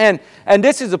 And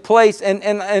this is a place,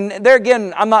 and there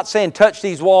again, I'm not saying touch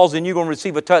these walls and you're going to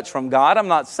receive a touch from God. I'm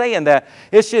not saying that.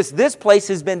 It's just this place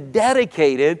has been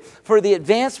dedicated for the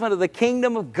advancement of the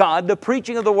kingdom of God, the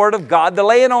preaching of the Word of God, the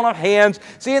laying on of hands,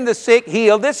 seeing the sick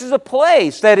healed. This is a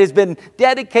place that has been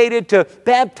dedicated to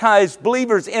baptize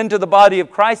believers into the body of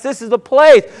Christ. This is a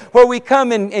place where we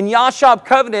come in Yashab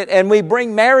covenant and we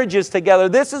bring marriages together.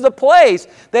 This is a place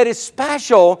that is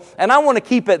special, and I want to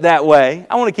keep it that way.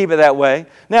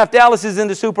 Now, if Dallas is in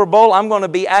the Super Bowl, I'm going to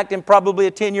be acting probably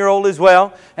a 10-year-old as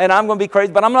well, and I'm going to be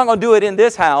crazy, but I'm not going to do it in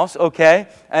this house, okay?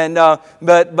 And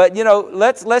but you know,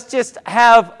 let's just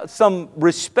have some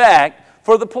respect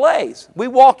for the place. We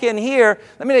walk in here,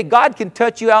 let me tell you, God can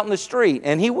touch you out in the street,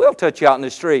 and He will touch you out in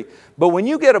the street. But when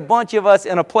you get a bunch of us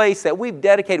in a place that we've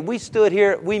dedicated,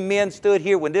 we men stood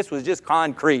here when this was just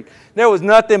concrete. There was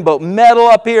nothing but metal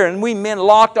up here, and we men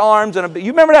locked arms. You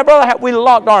remember that, brother? We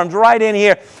locked arms right in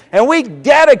here. And we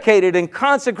dedicated and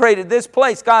consecrated this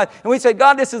place, God. And we said,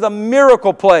 God, this is a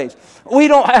miracle place. We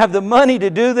don't have the money to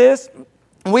do this.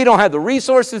 We don't have the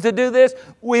resources to do this.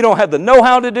 We don't have the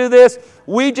know-how to do this.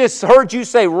 We just heard you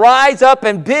say, rise up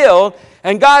and build.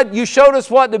 And God, you showed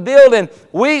us what to build, and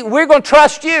we're going to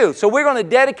trust you. So we're going to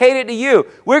dedicate it to you.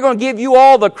 We're going to give you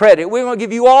all the credit. We're going to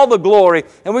give you all the glory,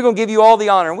 and we're going to give you all the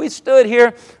honor. And we stood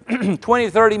here,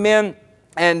 20, 30 men,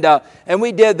 and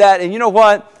we did that. And you know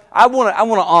what? I want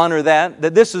to honor that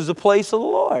this is the place of the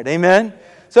Lord. Amen?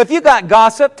 So if you got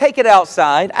gossip, take it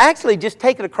outside. Actually, just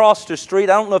take it across the street.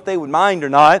 I don't know if they would mind or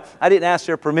not. I didn't ask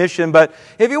their permission. But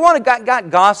if you want to got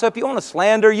gossip, you want to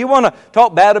slander, you want to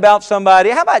talk bad about somebody,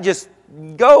 how about just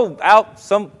go out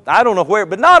I don't know where,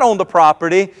 but not on the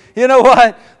property. You know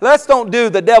what? Let's don't do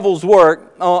the devil's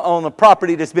work on the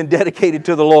property that's been dedicated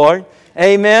to the Lord.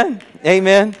 Amen?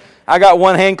 Amen. I got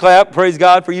one hand clap. Praise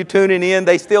God for you tuning in.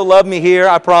 They still love me here,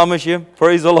 I promise you.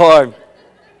 Praise the Lord.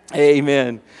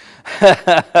 Amen.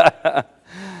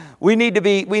 We need to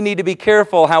be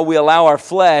careful how we allow our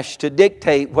flesh to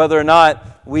dictate whether or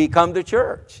not we come to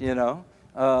church, you know.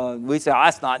 We say,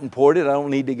 that's not important, I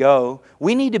don't need to go.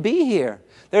 We need to be here.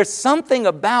 There's something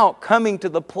about coming to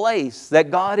the place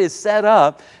that God has set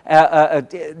up.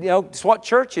 You know, it's what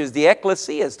church is, the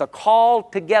ecclesia is to call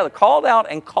together, called out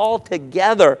and called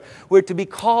together. We're to be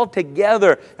called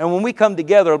together. And when we come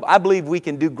together, I believe we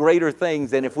can do greater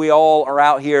things than if we all are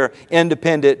out here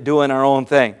independent doing our own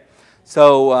thing.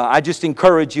 So I just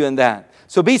encourage you in that.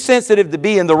 So be sensitive to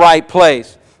be in the right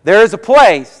place. There is a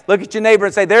place. Look at your neighbor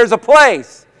and say, there's a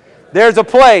place. There's a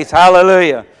place.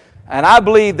 Hallelujah. And I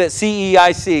believe that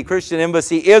CEIC, Christian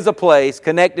Embassy, is a place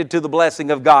connected to the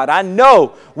blessing of God. I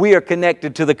know we are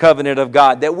connected to the covenant of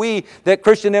God. That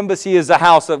Christian Embassy is the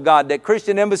house of God. That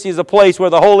Christian Embassy is a place where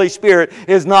the Holy Spirit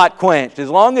is not quenched. As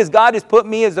long as God has put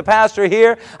me as the pastor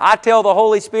here, I tell the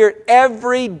Holy Spirit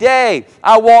every day.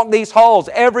 I walk these halls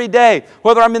every day.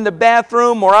 Whether I'm in the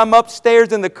bathroom or I'm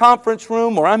upstairs in the conference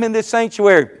room or I'm in this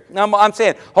sanctuary. I'm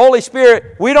saying, Holy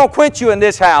Spirit, we don't quench you in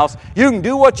this house. You can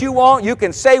do what you want. You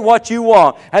can say what you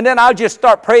want. And then I'll just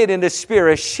start praying in the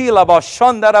Spirit. Just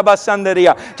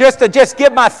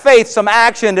give my faith some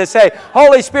action to say,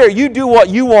 Holy Spirit, you do what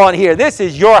you want here. This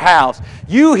is your house.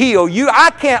 You heal. I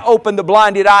can't open the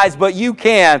blinded eyes, but you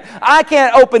can. I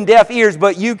can't open deaf ears,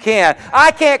 but you can.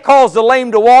 I can't cause the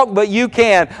lame to walk, but you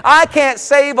can. I can't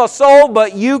save a soul,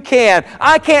 but you can.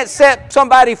 I can't set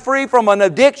somebody free from an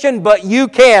addiction, but you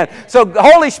can. So,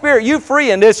 Holy Spirit, you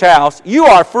free in this house. You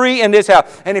are free in this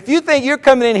house. And if you think you're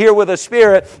coming in here with a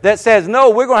spirit that says, no,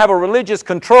 we're going to have a religious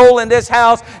control in this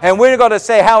house, and we're going to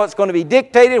say how it's going to be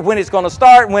dictated, when it's going to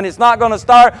start, when it's not going to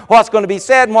start, what's going to be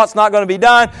said and what's not going to be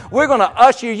done, we're going to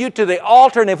usher you to the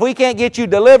altar, and if we can't get you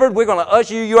delivered, we're going to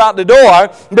usher you out the door,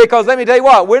 because let me tell you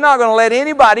what, we're not going to let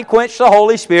anybody quench the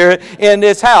Holy Spirit in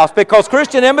this house, because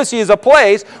Christian Embassy is a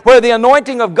place where the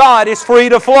anointing of God is free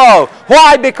to flow.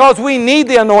 Why? Because we need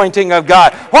the anointing of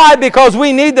God. Why? Because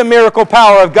we need the miracle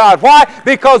power of God. Why?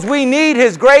 Because we need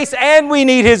His grace and we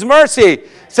need His mercy.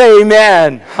 Say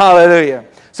amen. Hallelujah.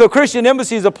 So Christian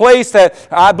Embassy is a place that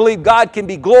I believe God can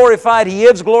be glorified. He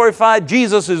is glorified.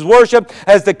 Jesus is worshiped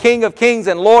as the King of Kings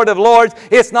and Lord of Lords.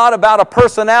 It's not about a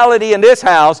personality in this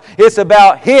house. It's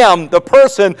about Him, the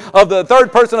person of the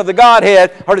third person of the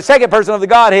Godhead, or the second person of the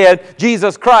Godhead,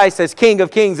 Jesus Christ, as King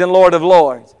of Kings and Lord of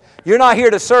Lords. You're not here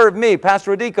to serve me.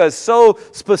 Pastor Radhika is so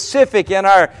specific in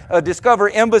our Discover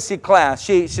Embassy class.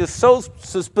 She's so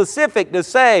specific to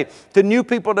say to new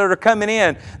people that are coming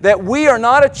in that we are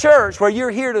not a church where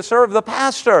you're here to serve the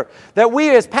pastor. That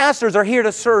we as pastors are here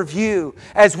to serve you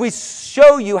as we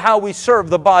show you how we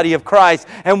serve the body of Christ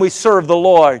and we serve the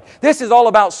Lord. This is all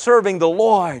about serving the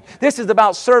Lord. This is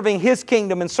about serving His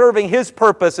kingdom and serving His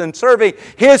purpose and serving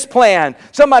His plan.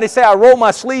 Somebody say, I roll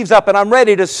my sleeves up and I'm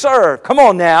ready to serve. Come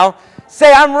on now. Say,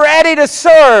 I'm ready to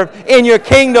serve in your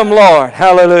kingdom, Lord.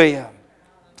 Hallelujah.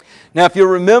 Now, if you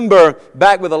remember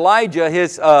back with Elijah,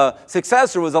 his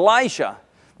successor was Elisha.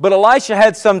 But Elisha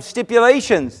had some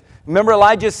stipulations. Remember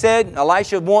Elijah said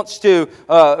Elisha wants to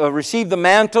receive the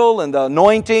mantle and the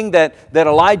anointing that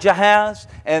Elijah has.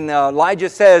 And Elijah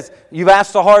says, you've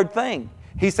asked a hard thing.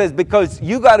 He says, because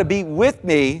you got to be with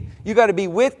me. You got to be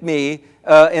with me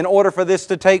in order for this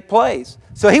to take place.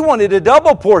 So he wanted a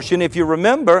double portion, if you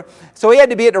remember. So he had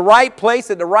to be at the right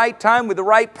place at the right time with the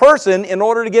right person in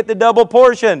order to get the double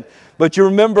portion. But you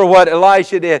remember what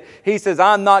Elisha did. He says,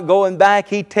 I'm not going back.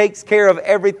 He takes care of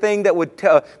everything that would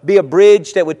be a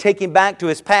bridge that would take him back to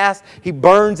his past. He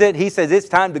burns it. He says, it's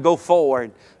time to go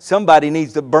forward. Somebody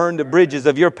needs to burn the bridges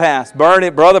of your past. Burn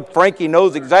it. Brother Frankie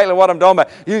knows exactly what I'm talking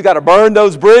about. You've got to burn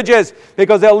those bridges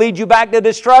because they'll lead you back to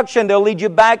destruction. They'll lead you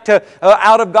back to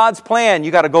out of God's plan.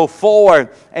 You got to go forward.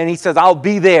 And he says, I'll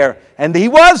be there. And he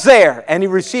was there. And he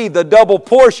received the double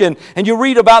portion. And you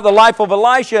read about the life of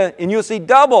Elisha and you'll see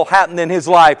double happened in his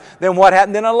life than what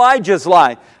happened in Elijah's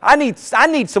life. I need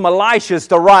some Elishas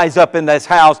to rise up in this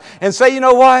house and say, you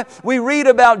know what? We read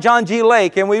about John G.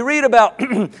 Lake and we read about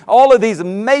all of these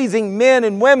amazing men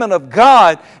and women of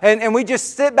God and we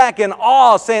just sit back in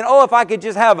awe saying, oh, if I could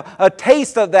just have a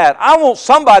taste of that. I want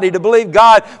somebody to believe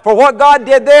God for what God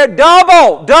did there.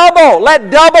 Double. Let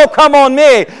double come on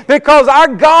me because our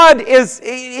God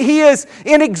He is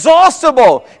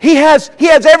inexhaustible. He has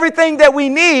everything that we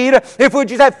need if we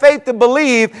just have faith to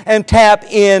believe and tap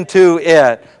into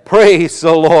it. Praise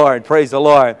the Lord. Praise the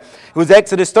Lord. It was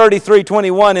Exodus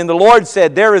 33:21, and the Lord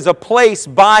said, there is a place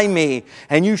by me,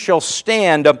 and you shall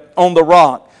stand on the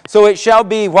rock. So it shall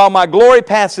be, while my glory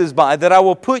passes by, that I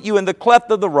will put you in the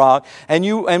cleft of the rock, and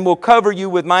will cover you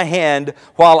with my hand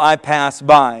while I pass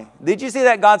by. Did you see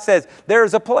that? God says, there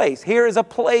is a place. Here is a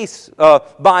place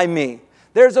by me.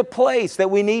 There's a place that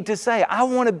we need to say, I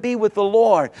want to be with the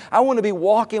Lord. I want to be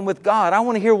walking with God. I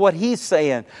want to hear what He's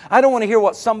saying. I don't want to hear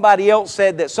what somebody else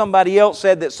said that somebody else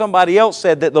said that somebody else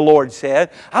said that the Lord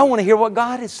said. I want to hear what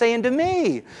God is saying to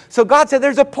me. So God said,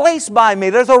 there's a place by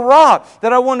me. There's a rock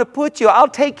that I want to put you. I'll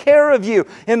take care of you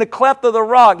in the cleft of the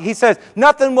rock. He says,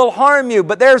 nothing will harm you,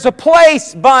 but there's a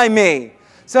place by me.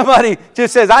 Somebody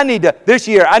just says, this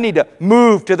year, I need to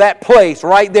move to that place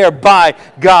right there by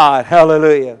God.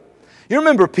 Hallelujah. You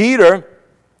remember Peter,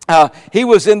 he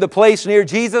was in the place near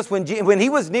Jesus. When he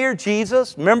was near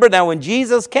Jesus, remember now when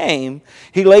Jesus came,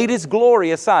 He laid His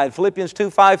glory aside. Philippians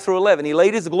 2:5-11. He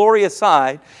laid His glory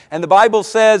aside. And the Bible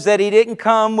says that He didn't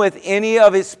come with any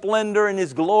of His splendor and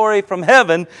His glory from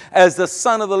heaven as the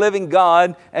Son of the living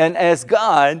God and as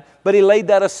God, but He laid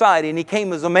that aside and He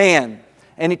came as a man.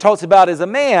 and he talks about as a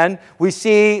man, we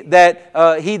see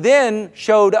that he then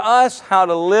showed us how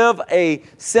to live a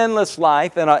sinless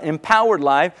life and an empowered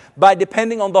life by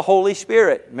depending on the Holy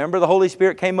Spirit. Remember, the Holy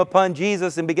Spirit came upon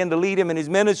Jesus and began to lead him in his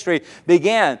ministry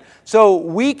began. So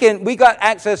we got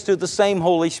access to the same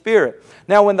Holy Spirit.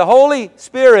 Now, when the Holy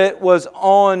Spirit was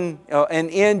on and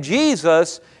in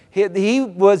Jesus, he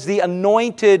was the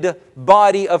anointed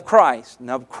body of Christ.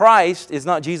 Now, Christ is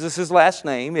not Jesus' last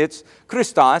name. It's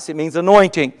Christos. It means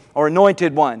anointing or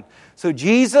anointed one. So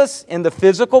Jesus in the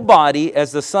physical body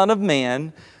as the Son of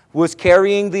Man was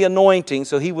carrying the anointing.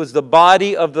 So he was the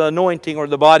body of the anointing or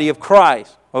the body of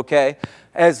Christ. Okay?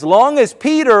 As long as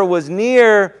Peter was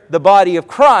near the body of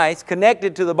Christ,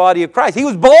 connected to the body of Christ, he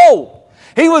was bold.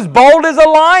 He was bold as a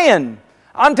lion.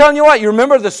 I'm telling you what, you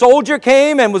remember the soldier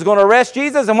came and was going to arrest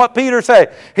Jesus, and what Peter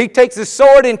said? He takes his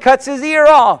sword and cuts his ear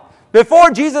off.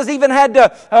 Before Jesus even had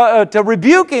to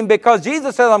rebuke him, because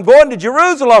Jesus said, I'm going to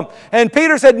Jerusalem. And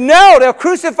Peter said, no, they'll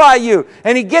crucify you.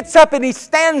 And he gets up and he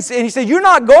stands and he said, you're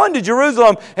not going to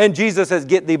Jerusalem. And Jesus says,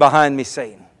 get thee behind me,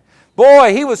 Satan.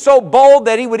 Boy, he was so bold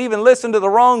that he would even listen to the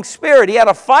wrong spirit. He had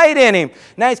a fight in him.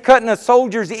 Now he's cutting a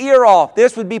soldier's ear off.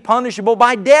 This would be punishable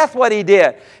by death, what he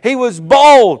did. He was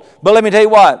bold. But let me tell you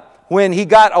what. When he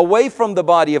got away from the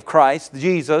body of Christ,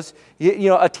 Jesus,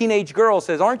 a teenage girl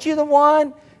says, aren't you the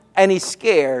one? And he's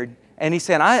scared. And he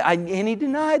said, and he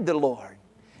denied the Lord.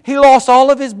 He lost all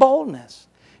of his boldness.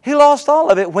 He lost all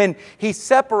of it when he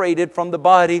separated from the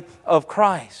body of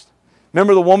Christ.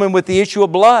 Remember the woman with the issue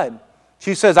of blood?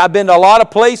 She says, I've been to a lot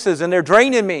of places and they're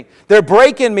draining me. They're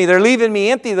breaking me. They're leaving me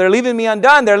empty. They're leaving me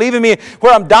undone. They're leaving me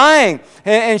where I'm dying.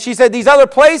 And she said, these other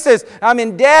places, I'm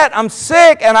in debt, I'm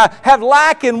sick, and I have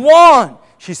lack and want.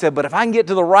 She said, but if I can get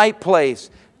to the right place,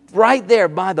 right there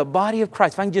by the body of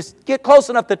Christ, if I can just get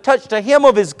close enough to touch the hem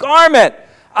of His garment,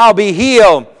 I'll be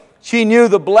healed. She knew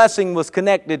the blessing was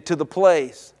connected to the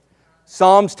place.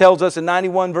 Psalms tells us in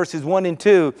 91 verses 1 and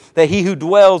 2 that he who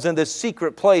dwells in the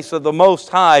secret place of the Most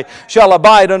High shall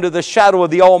abide under the shadow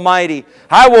of the Almighty.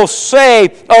 I will say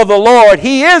of the Lord,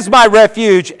 He is my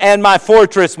refuge and my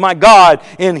fortress, my God,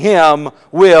 in Him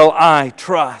will I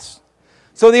trust.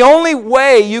 So the only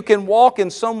way you can walk in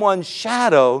someone's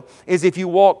shadow is if you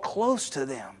walk close to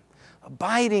them,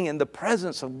 abiding in the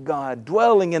presence of God,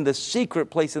 dwelling in the secret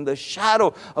place, in the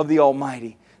shadow of the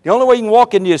Almighty. The only way you can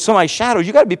walk into somebody's shadows,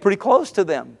 you've got to be pretty close to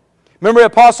them. Remember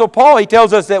Apostle Paul, he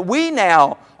tells us that we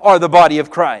now are the body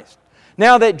of Christ.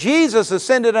 Now that Jesus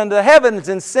ascended unto the heavens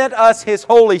and sent us His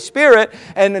Holy Spirit,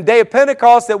 and the day of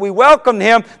Pentecost that we welcomed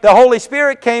Him, the Holy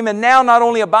Spirit came and now not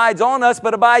only abides on us,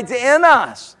 but abides in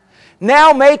us.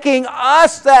 Now making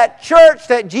us that church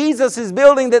that Jesus is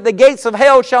building, that the gates of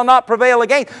hell shall not prevail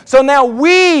against. So now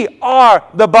we are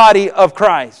the body of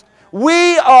Christ.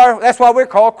 That's why we're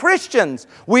called Christians.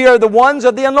 We are the ones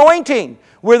of the anointing.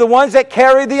 We're the ones that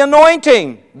carry the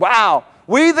anointing. Wow.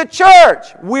 We the church.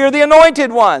 We're the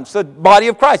anointed ones. The body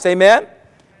of Christ. Amen?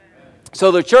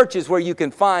 So the church is where you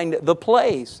can find the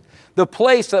place. The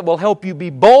place that will help you be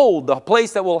bold. The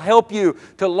place that will help you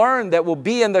to learn, that will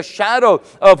be in the shadow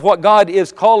of what God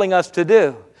is calling us to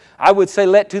do. I would say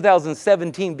let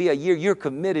 2017 be a year you're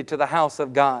committed to the house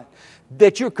of God.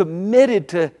 That you're committed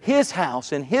to His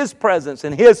house and His presence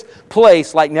and His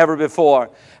place like never before.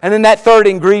 And then that third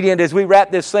ingredient as we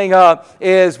wrap this thing up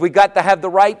is we got to have the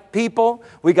right people,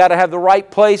 we got to have the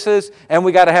right places, and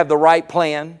we got to have the right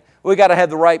plan. We got to have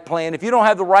the right plan. If you don't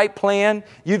have the right plan,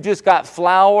 you've just got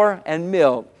flour and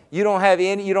milk. You don't have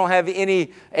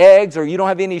any eggs or you don't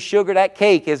have any sugar. That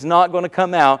cake is not going to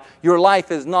come out. Your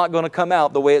life is not going to come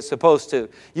out the way it's supposed to.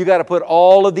 You got to put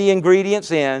all of the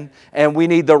ingredients in, and we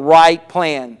need the right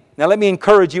plan. Now let me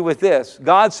encourage you with this.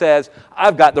 God says,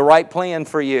 I've got the right plan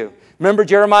for you. Remember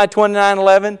Jeremiah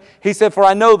 29:11? He said, for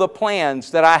I know the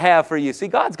plans that I have for you. See,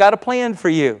 God's got a plan for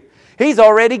you. He's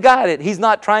already got it. He's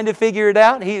not trying to figure it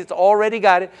out. He's already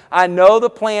got it. I know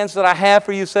the plans that I have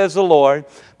for you, says the Lord.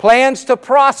 Plans to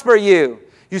prosper you.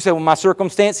 You say, well, my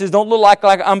circumstances don't look like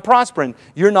I'm prospering.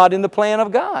 You're not in the plan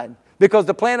of God. Because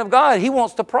the plan of God, He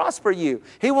wants to prosper you.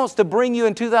 He wants to bring you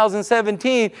in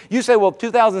 2017. You say, well,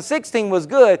 2016 was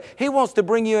good. He wants to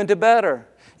bring you into better.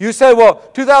 You say, well,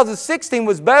 2016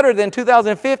 was better than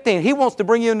 2015. He wants to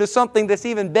bring you into something that's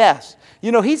even best.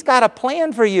 You know, He's got a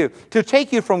plan for you to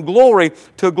take you from glory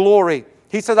to glory.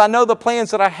 He says, I know the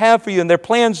plans that I have for you, and they're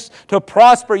plans to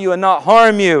prosper you and not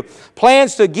harm you.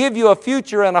 Plans to give you a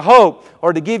future and a hope,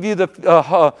 or to give you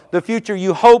the future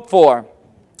you hope for.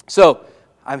 So,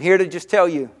 I'm here to just tell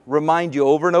you, remind you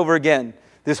over and over again.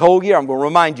 This whole year, I'm going to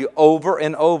remind you over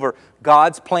and over,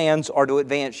 God's plans are to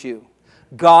advance you.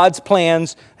 God's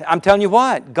plans, I'm telling you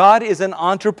what, God is an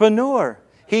entrepreneur.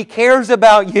 He cares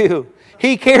about you.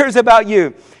 He cares about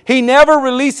you. He never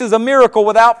releases a miracle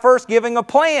without first giving a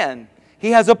plan.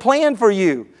 He has a plan for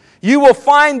you. You will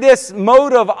find this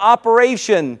mode of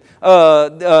operation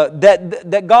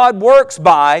that God works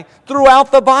by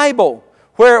throughout the Bible,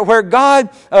 where God,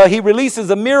 He releases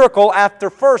a miracle after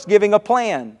first giving a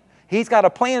plan. He's got a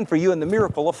plan for you and the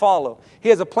miracle will follow. He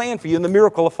has a plan for you and the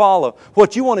miracle will follow.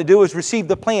 What you want to do is receive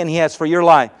the plan He has for your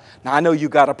life. Now, I know you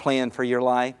got a plan for your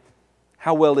life.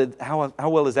 How well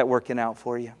is that working out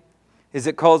for you? Is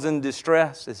it causing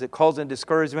distress? Is it causing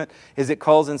discouragement? Is it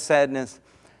causing sadness?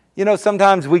 You know,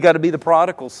 sometimes we got to be the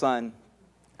prodigal son.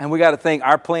 And we got to think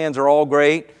our plans are all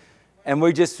great. And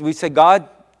we say, God,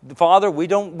 Father,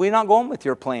 we're not going with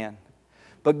your plan.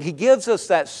 But He gives us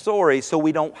that story so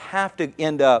we don't have to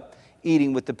end up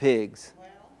eating with the pigs.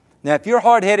 Now, if you're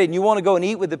hard-headed and you want to go and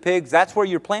eat with the pigs, that's where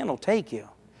your plan will take you.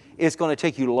 It's going to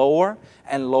take you lower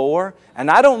and lower. And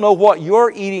I don't know what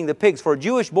you're eating the pigs. For a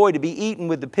Jewish boy to be eaten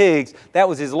with the pigs, that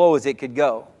was as low as it could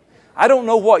go. I don't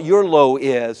know what your low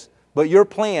is, but your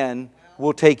plan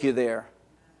will take you there.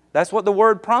 That's what the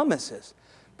Word promises.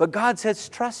 But God says,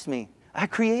 trust me. I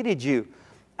created you.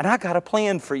 And I got a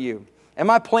plan for you. And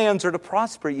my plans are to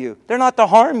prosper you. They're not to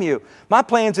harm you. My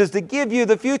plans is to give you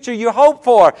the future you hope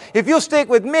for. If you'll stick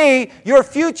with me, your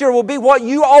future will be what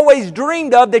you always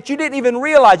dreamed of that you didn't even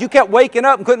realize. You kept waking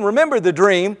up and couldn't remember the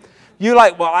dream. You're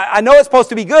like, well, I know it's supposed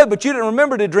to be good, but you didn't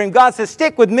remember the dream. God says,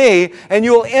 stick with me, and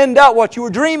you'll end up what you were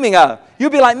dreaming of.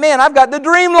 You'll be like, man, I've got the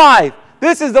dream life.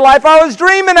 This is the life I was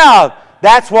dreaming of.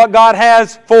 That's what God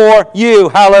has for you.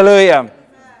 Hallelujah.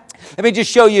 Let me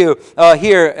just show you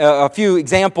here a few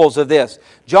examples of this.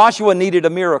 Joshua needed a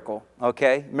miracle,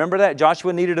 okay? Remember that?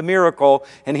 Joshua needed a miracle,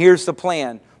 and here's the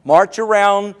plan. March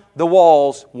around the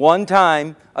walls one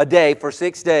time a day for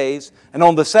 6 days, and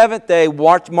on the seventh day,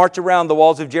 march around the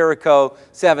walls of Jericho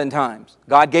 7 times.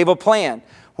 God gave a plan.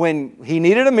 When He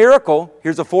needed a miracle,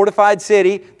 here's a fortified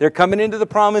city. They're coming into the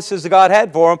promises that God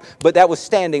had for them, but that was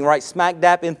standing right smack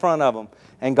dab in front of them,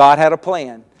 and God had a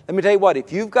plan. Let me tell you what,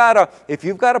 if you've got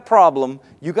a problem,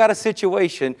 you've got a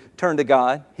situation, turn to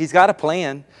God. He's got a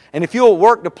plan. And if you'll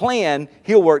work the plan,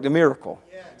 He'll work the miracle.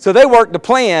 So they worked the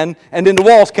plan, and then the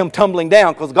walls come tumbling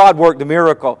down because God worked the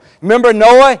miracle. Remember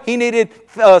Noah? He needed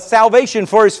salvation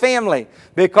for his family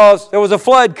because there was a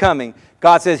flood coming.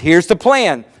 God says, here's the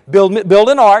plan. Build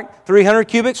an ark, 300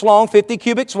 cubits long, 50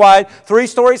 cubits wide, 3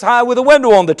 stories high with a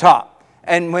window on the top.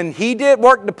 And when he did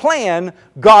work the plan,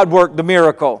 God worked the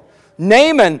miracle.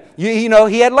 Naaman, you know,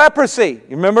 he had leprosy.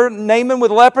 You remember Naaman with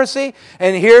leprosy?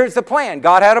 And here's the plan.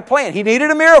 God had a plan. He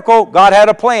needed a miracle. God had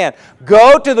a plan.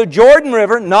 Go to the Jordan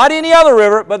River, not any other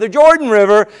river, but the Jordan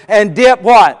River, and dip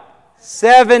what?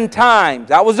 7 times.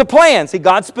 That was the plan. See,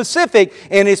 God's specific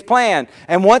in His plan.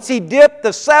 And once he dipped the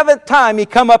 7th time, he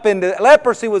come up and the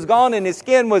leprosy was gone and his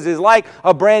skin was like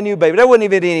a brand new baby. There wasn't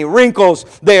even any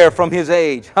wrinkles there from his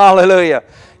age. Hallelujah.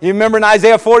 You remember in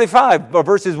Isaiah 45,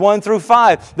 verses 1 through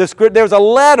 5, there's a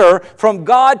letter from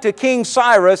God to King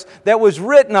Cyrus that was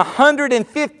written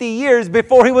 150 years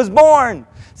before he was born.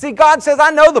 See, God says,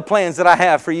 I know the plans that I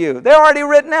have for you. They're already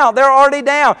written out. They're already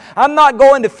down. I'm not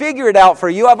going to figure it out for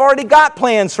you. I've already got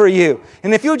plans for you.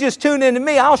 And if you'll just tune into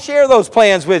me, I'll share those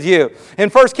plans with you.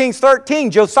 In 1 Kings 13,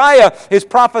 Josiah is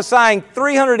prophesying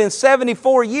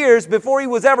 374 years before he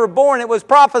was ever born. It was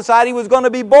prophesied he was going to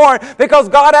be born because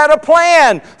God had a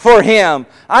plan for him.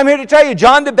 I'm here to tell you,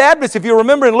 John the Baptist, if you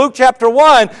remember in Luke chapter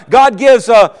 1, God gives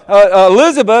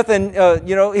Elizabeth and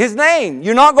his name.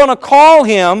 You're not going to call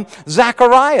him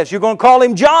Zacharias. You're going to call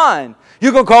him John.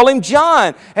 You're going to call him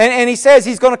John. And he says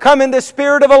he's going to come in the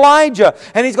spirit of Elijah.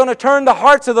 And he's going to turn the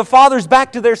hearts of the fathers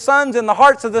back to their sons and the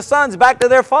hearts of the sons back to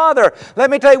their father.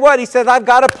 Let me tell you what. He says, I've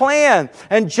got a plan.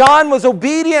 And John was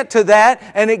obedient to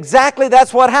that. And exactly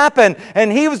that's what happened.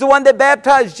 And he was the one that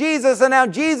baptized Jesus. And now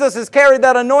Jesus has carried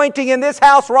that anointing in this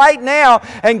house right now.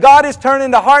 And God is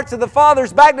turning the hearts of the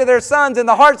fathers back to their sons and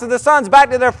the hearts of the sons back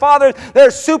to their fathers.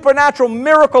 There's supernatural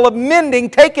miracle of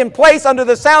mending taking place under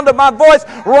the sound of my voice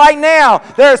right now.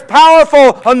 There's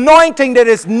powerful anointing that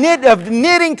is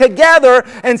knitting together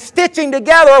and stitching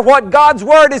together what God's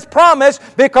Word has promised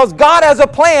because God has a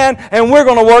plan and we're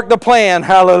going to work the plan.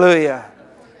 Hallelujah.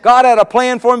 God had a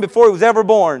plan for him before he was ever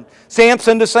born.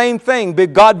 Samson, the same thing.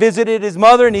 God visited his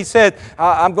mother and he said,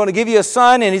 I'm going to give you a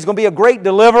son and he's going to be a great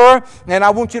deliverer and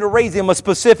I want you to raise him a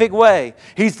specific way.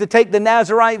 He's to take the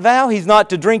Nazirite vow. He's not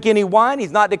to drink any wine.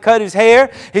 He's not to cut his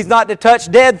hair. He's not to touch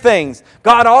dead things.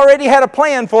 God already had a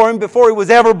plan for him before he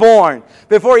was ever born.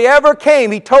 Before he ever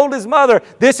came, he told his mother,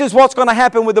 this is what's going to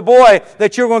happen with the boy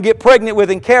that you're going to get pregnant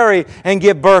with and carry and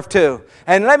give birth to.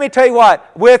 And let me tell you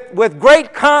what, with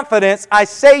great confidence, I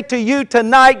say say to you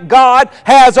tonight, God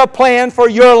has a plan for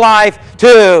your life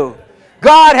too.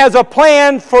 God has a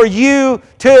plan for you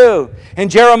too. In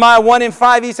Jeremiah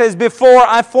 1:5, He says, before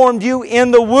I formed you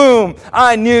in the womb,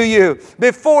 I knew you.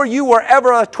 Before you were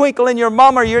ever a twinkle in your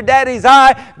mama or your daddy's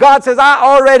eye, God says, I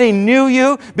already knew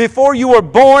you. Before you were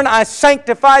born, I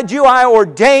sanctified you. I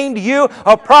ordained you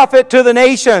a prophet to the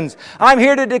nations. I'm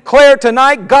here to declare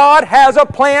tonight, God has a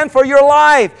plan for your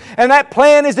life. And that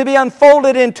plan is to be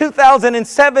unfolded in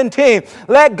 2017.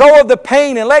 Let go of the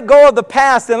pain and let go of the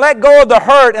past and let go of the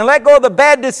hurt and let go of the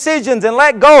bad decisions and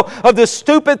let go of the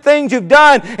stupid things you've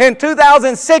done in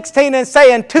 2016 and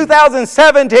say in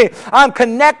 2017, I'm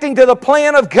connecting to the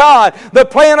plan of God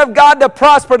to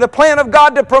prosper, the plan of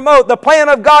God to promote, the plan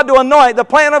of God to anoint, the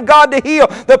plan of God to heal,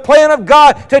 the plan of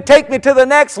God to take me to the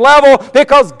next level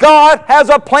because God has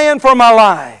a plan for my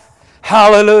life.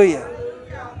 Hallelujah.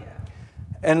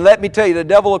 And let me tell you, the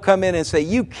devil will come in and say,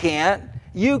 you can't.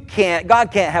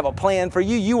 God can't have a plan for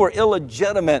you. You were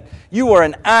illegitimate. You were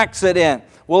an accident.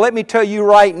 Well, let me tell you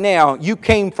right now, you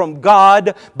came from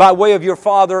God by way of your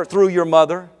father through your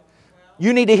mother.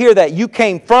 You need to hear that. You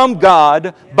came from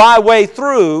God by way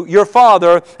through your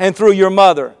father and through your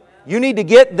mother. You need to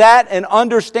get that and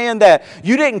understand that.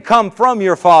 You didn't come from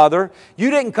your father. You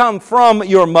didn't come from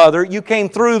your mother. You came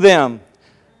through them.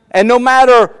 And no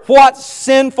matter what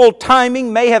sinful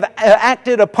timing may have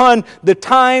acted upon the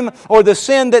time or the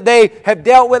sin that they have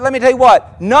dealt with, let me tell you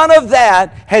what, none of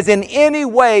that has in any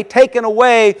way taken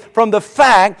away from the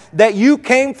fact that you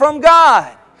came from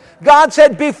God. God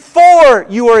said, before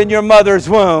you were in your mother's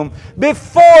womb,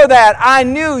 before that I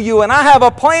knew you and I have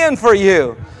a plan for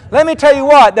you. Let me tell you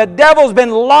what, the devil's been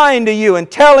lying to you and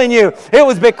telling you it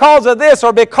was because of this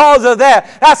or because of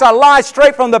that. That's a lie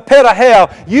straight from the pit of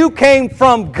hell. You came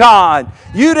from God.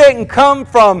 You didn't come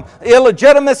from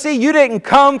illegitimacy. You didn't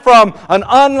come from an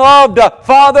unloved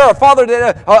father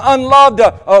or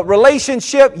unloved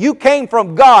relationship. You came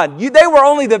from God. They were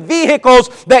only the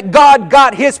vehicles that God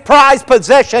got His prized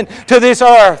possession to this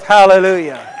earth.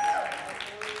 Hallelujah.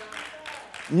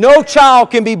 No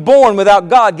child can be born without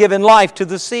God giving life to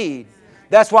the seed.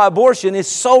 That's why abortion is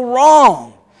so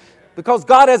wrong. Because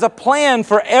God has a plan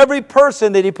for every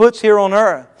person that He puts here on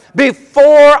earth.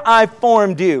 Before I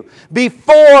formed you.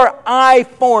 Before I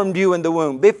formed you in the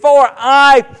womb. Before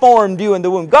I formed you in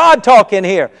the womb. God talking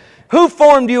here. Who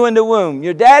formed you in the womb?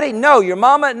 Your daddy? No. Your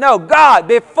mama? No. God.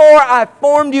 Before I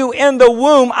formed you in the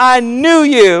womb, I knew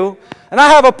you. And I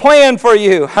have a plan for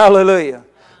you. Hallelujah.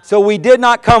 So we did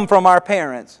not come from our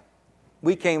parents.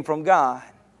 We came from God.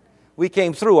 We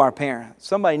came through our parents.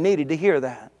 Somebody needed to hear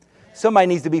that. Somebody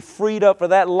needs to be freed up for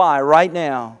that lie right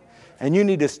now. And you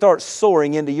need to start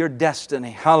soaring into your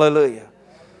destiny. Hallelujah.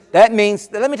 That means,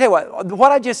 let me tell you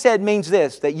what I just said means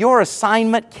this, that your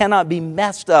assignment cannot be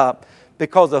messed up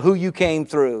because of who you came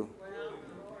through.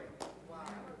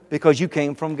 Because you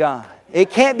came from God.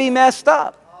 It can't be messed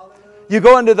up. You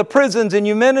go into the prisons and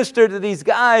you minister to these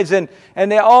guys and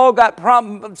they all got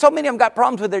problems. So many of them got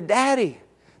problems with their daddy.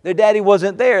 Their daddy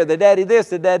wasn't there. The daddy this,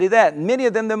 the daddy that. And many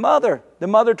of them, the mother. The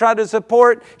mother tried to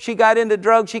support. She got into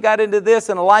drugs. She got into this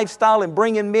and a lifestyle and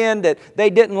bringing men that they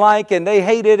didn't like and they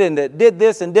hated and that did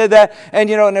this and did that. And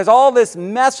and there's all this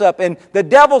mess up. And the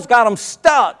devil's got them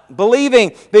stuck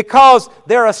believing because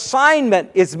their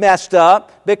assignment is messed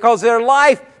up, because their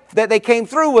life that they came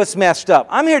through was messed up.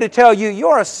 I'm here to tell you,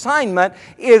 your assignment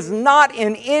is not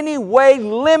in any way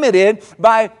limited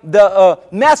by the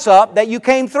mess up that you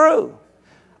came through.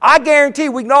 I guarantee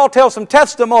we can all tell some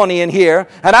testimony in here,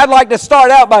 and I'd like to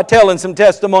start out by telling some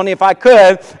testimony if I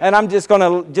could, and I'm just going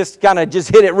to just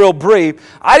hit it real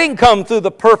brief. I didn't come through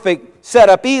the perfect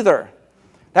setup either.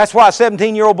 That's why a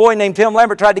 17-year-old boy named Tim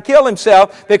Lambert tried to kill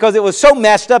himself, because it was so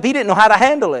messed up he didn't know how to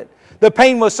handle it. The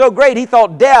pain was so great, he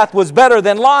thought death was better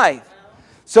than life.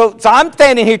 So I'm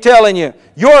standing here telling you,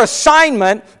 your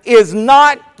assignment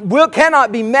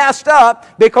cannot be messed up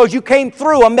because you came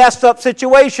through a messed up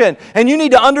situation. And you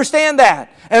need to understand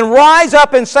that. And rise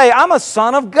up and say, I'm a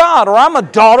son of God, or I'm a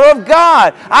daughter of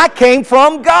God. I came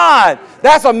from God.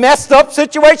 That's a messed up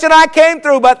situation I came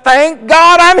through, but thank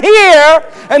God I'm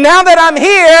here. And now that I'm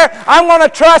here, I'm going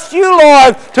to trust you,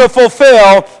 Lord, to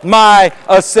fulfill my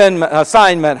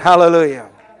assignment. Hallelujah.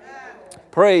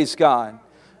 Praise God.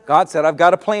 God said, I've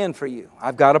got a plan for you.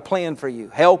 I've got a plan for you.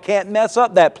 Hell can't mess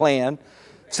up that plan.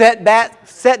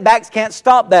 Setbacks can't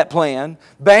stop that plan.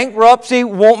 Bankruptcy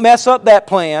won't mess up that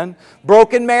plan.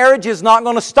 Broken marriage is not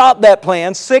going to stop that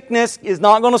plan. Sickness is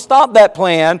not going to stop that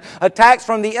plan. Attacks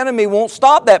from the enemy won't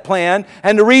stop that plan.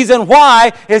 And the reason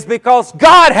why is because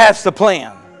God has the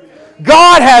plan.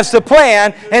 God has the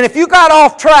plan. And if you got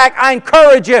off track, I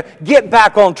encourage you, get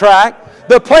back on track.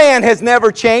 The plan has never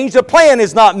changed. The plan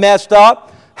is not messed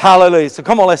up. Hallelujah. So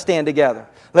come on, let's stand together.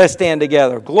 Let's stand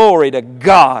together. Glory to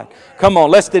God. Come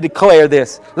on, let's declare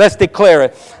this. Let's declare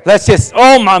it. Let's just,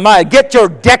 oh my, get your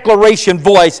declaration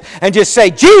voice and just say,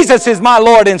 Jesus is my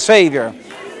Lord and Savior.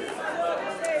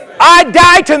 I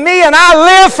die to me and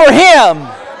I live for Him.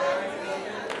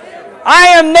 I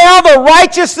am now the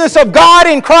righteousness of God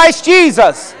in Christ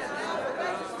Jesus.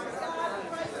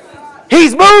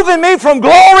 He's moving me from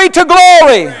glory to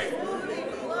glory.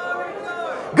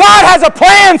 God has a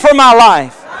plan for my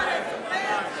life.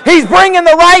 He's bringing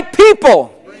the right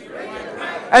people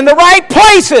and the right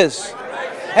places.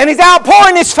 And He's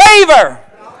outpouring His favor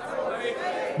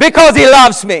because He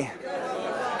loves me.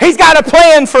 He's got a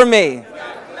plan for me.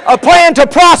 A plan to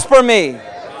prosper me.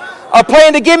 A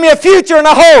plan to give me a future and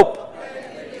a hope.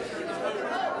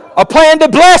 A plan to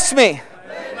bless me.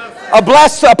 A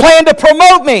plan to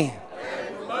promote me.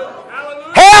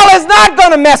 Hell is not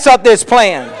going to mess up this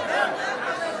plan.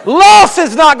 Loss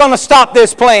is not going to stop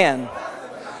this plan.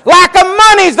 Lack of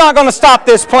money is not going to stop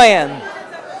this plan.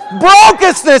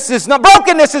 Brokenness is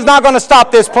not going to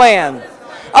stop this plan.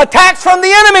 Attacks from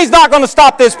the enemy is not going to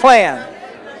stop this plan.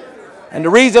 And the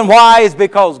reason why is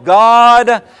because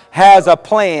God has a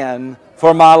plan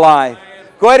for my life.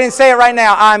 Go ahead and say it right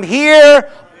now. I'm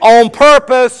here on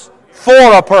purpose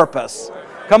for a purpose.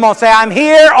 Come on, say, I'm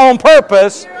here on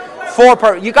purpose for a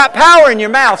purpose. You got power in your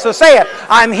mouth, so say it.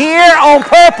 I'm here on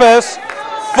purpose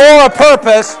for a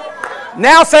purpose.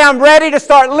 Now say, I'm ready to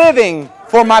start living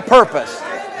for my purpose.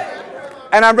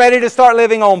 And I'm ready to start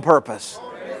living on purpose.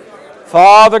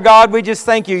 Father God, we just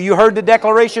thank You. You heard the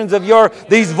declarations of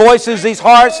these voices, these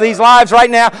hearts, these lives right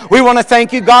now. We want to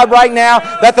thank You, God, right now,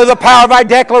 that through the power of our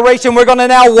declaration, we're going to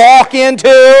now walk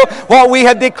into what we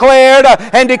have declared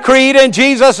and decreed in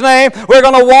Jesus' name. We're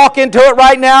going to walk into it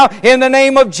right now in the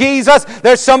name of Jesus.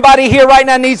 There's somebody here right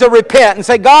now needs to repent and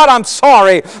say, God, I'm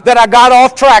sorry that I got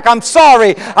off track. I'm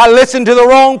sorry I listened to the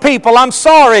wrong people. I'm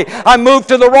sorry I moved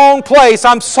to the wrong place.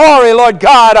 I'm sorry, Lord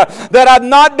God, that I've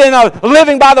not been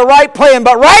living by the right plan.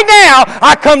 But right now,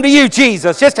 I come to You,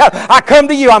 Jesus. Just I come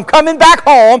to You. I'm coming back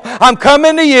home. I'm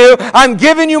coming to You. I'm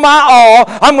giving You my all.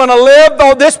 I'm going to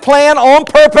live this plan on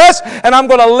purpose, and I'm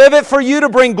going to live it for You to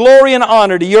bring glory and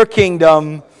honor to Your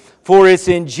kingdom. For it's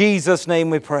in Jesus' name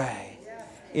we pray.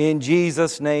 In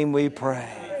Jesus' name we pray.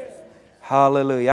 Hallelujah.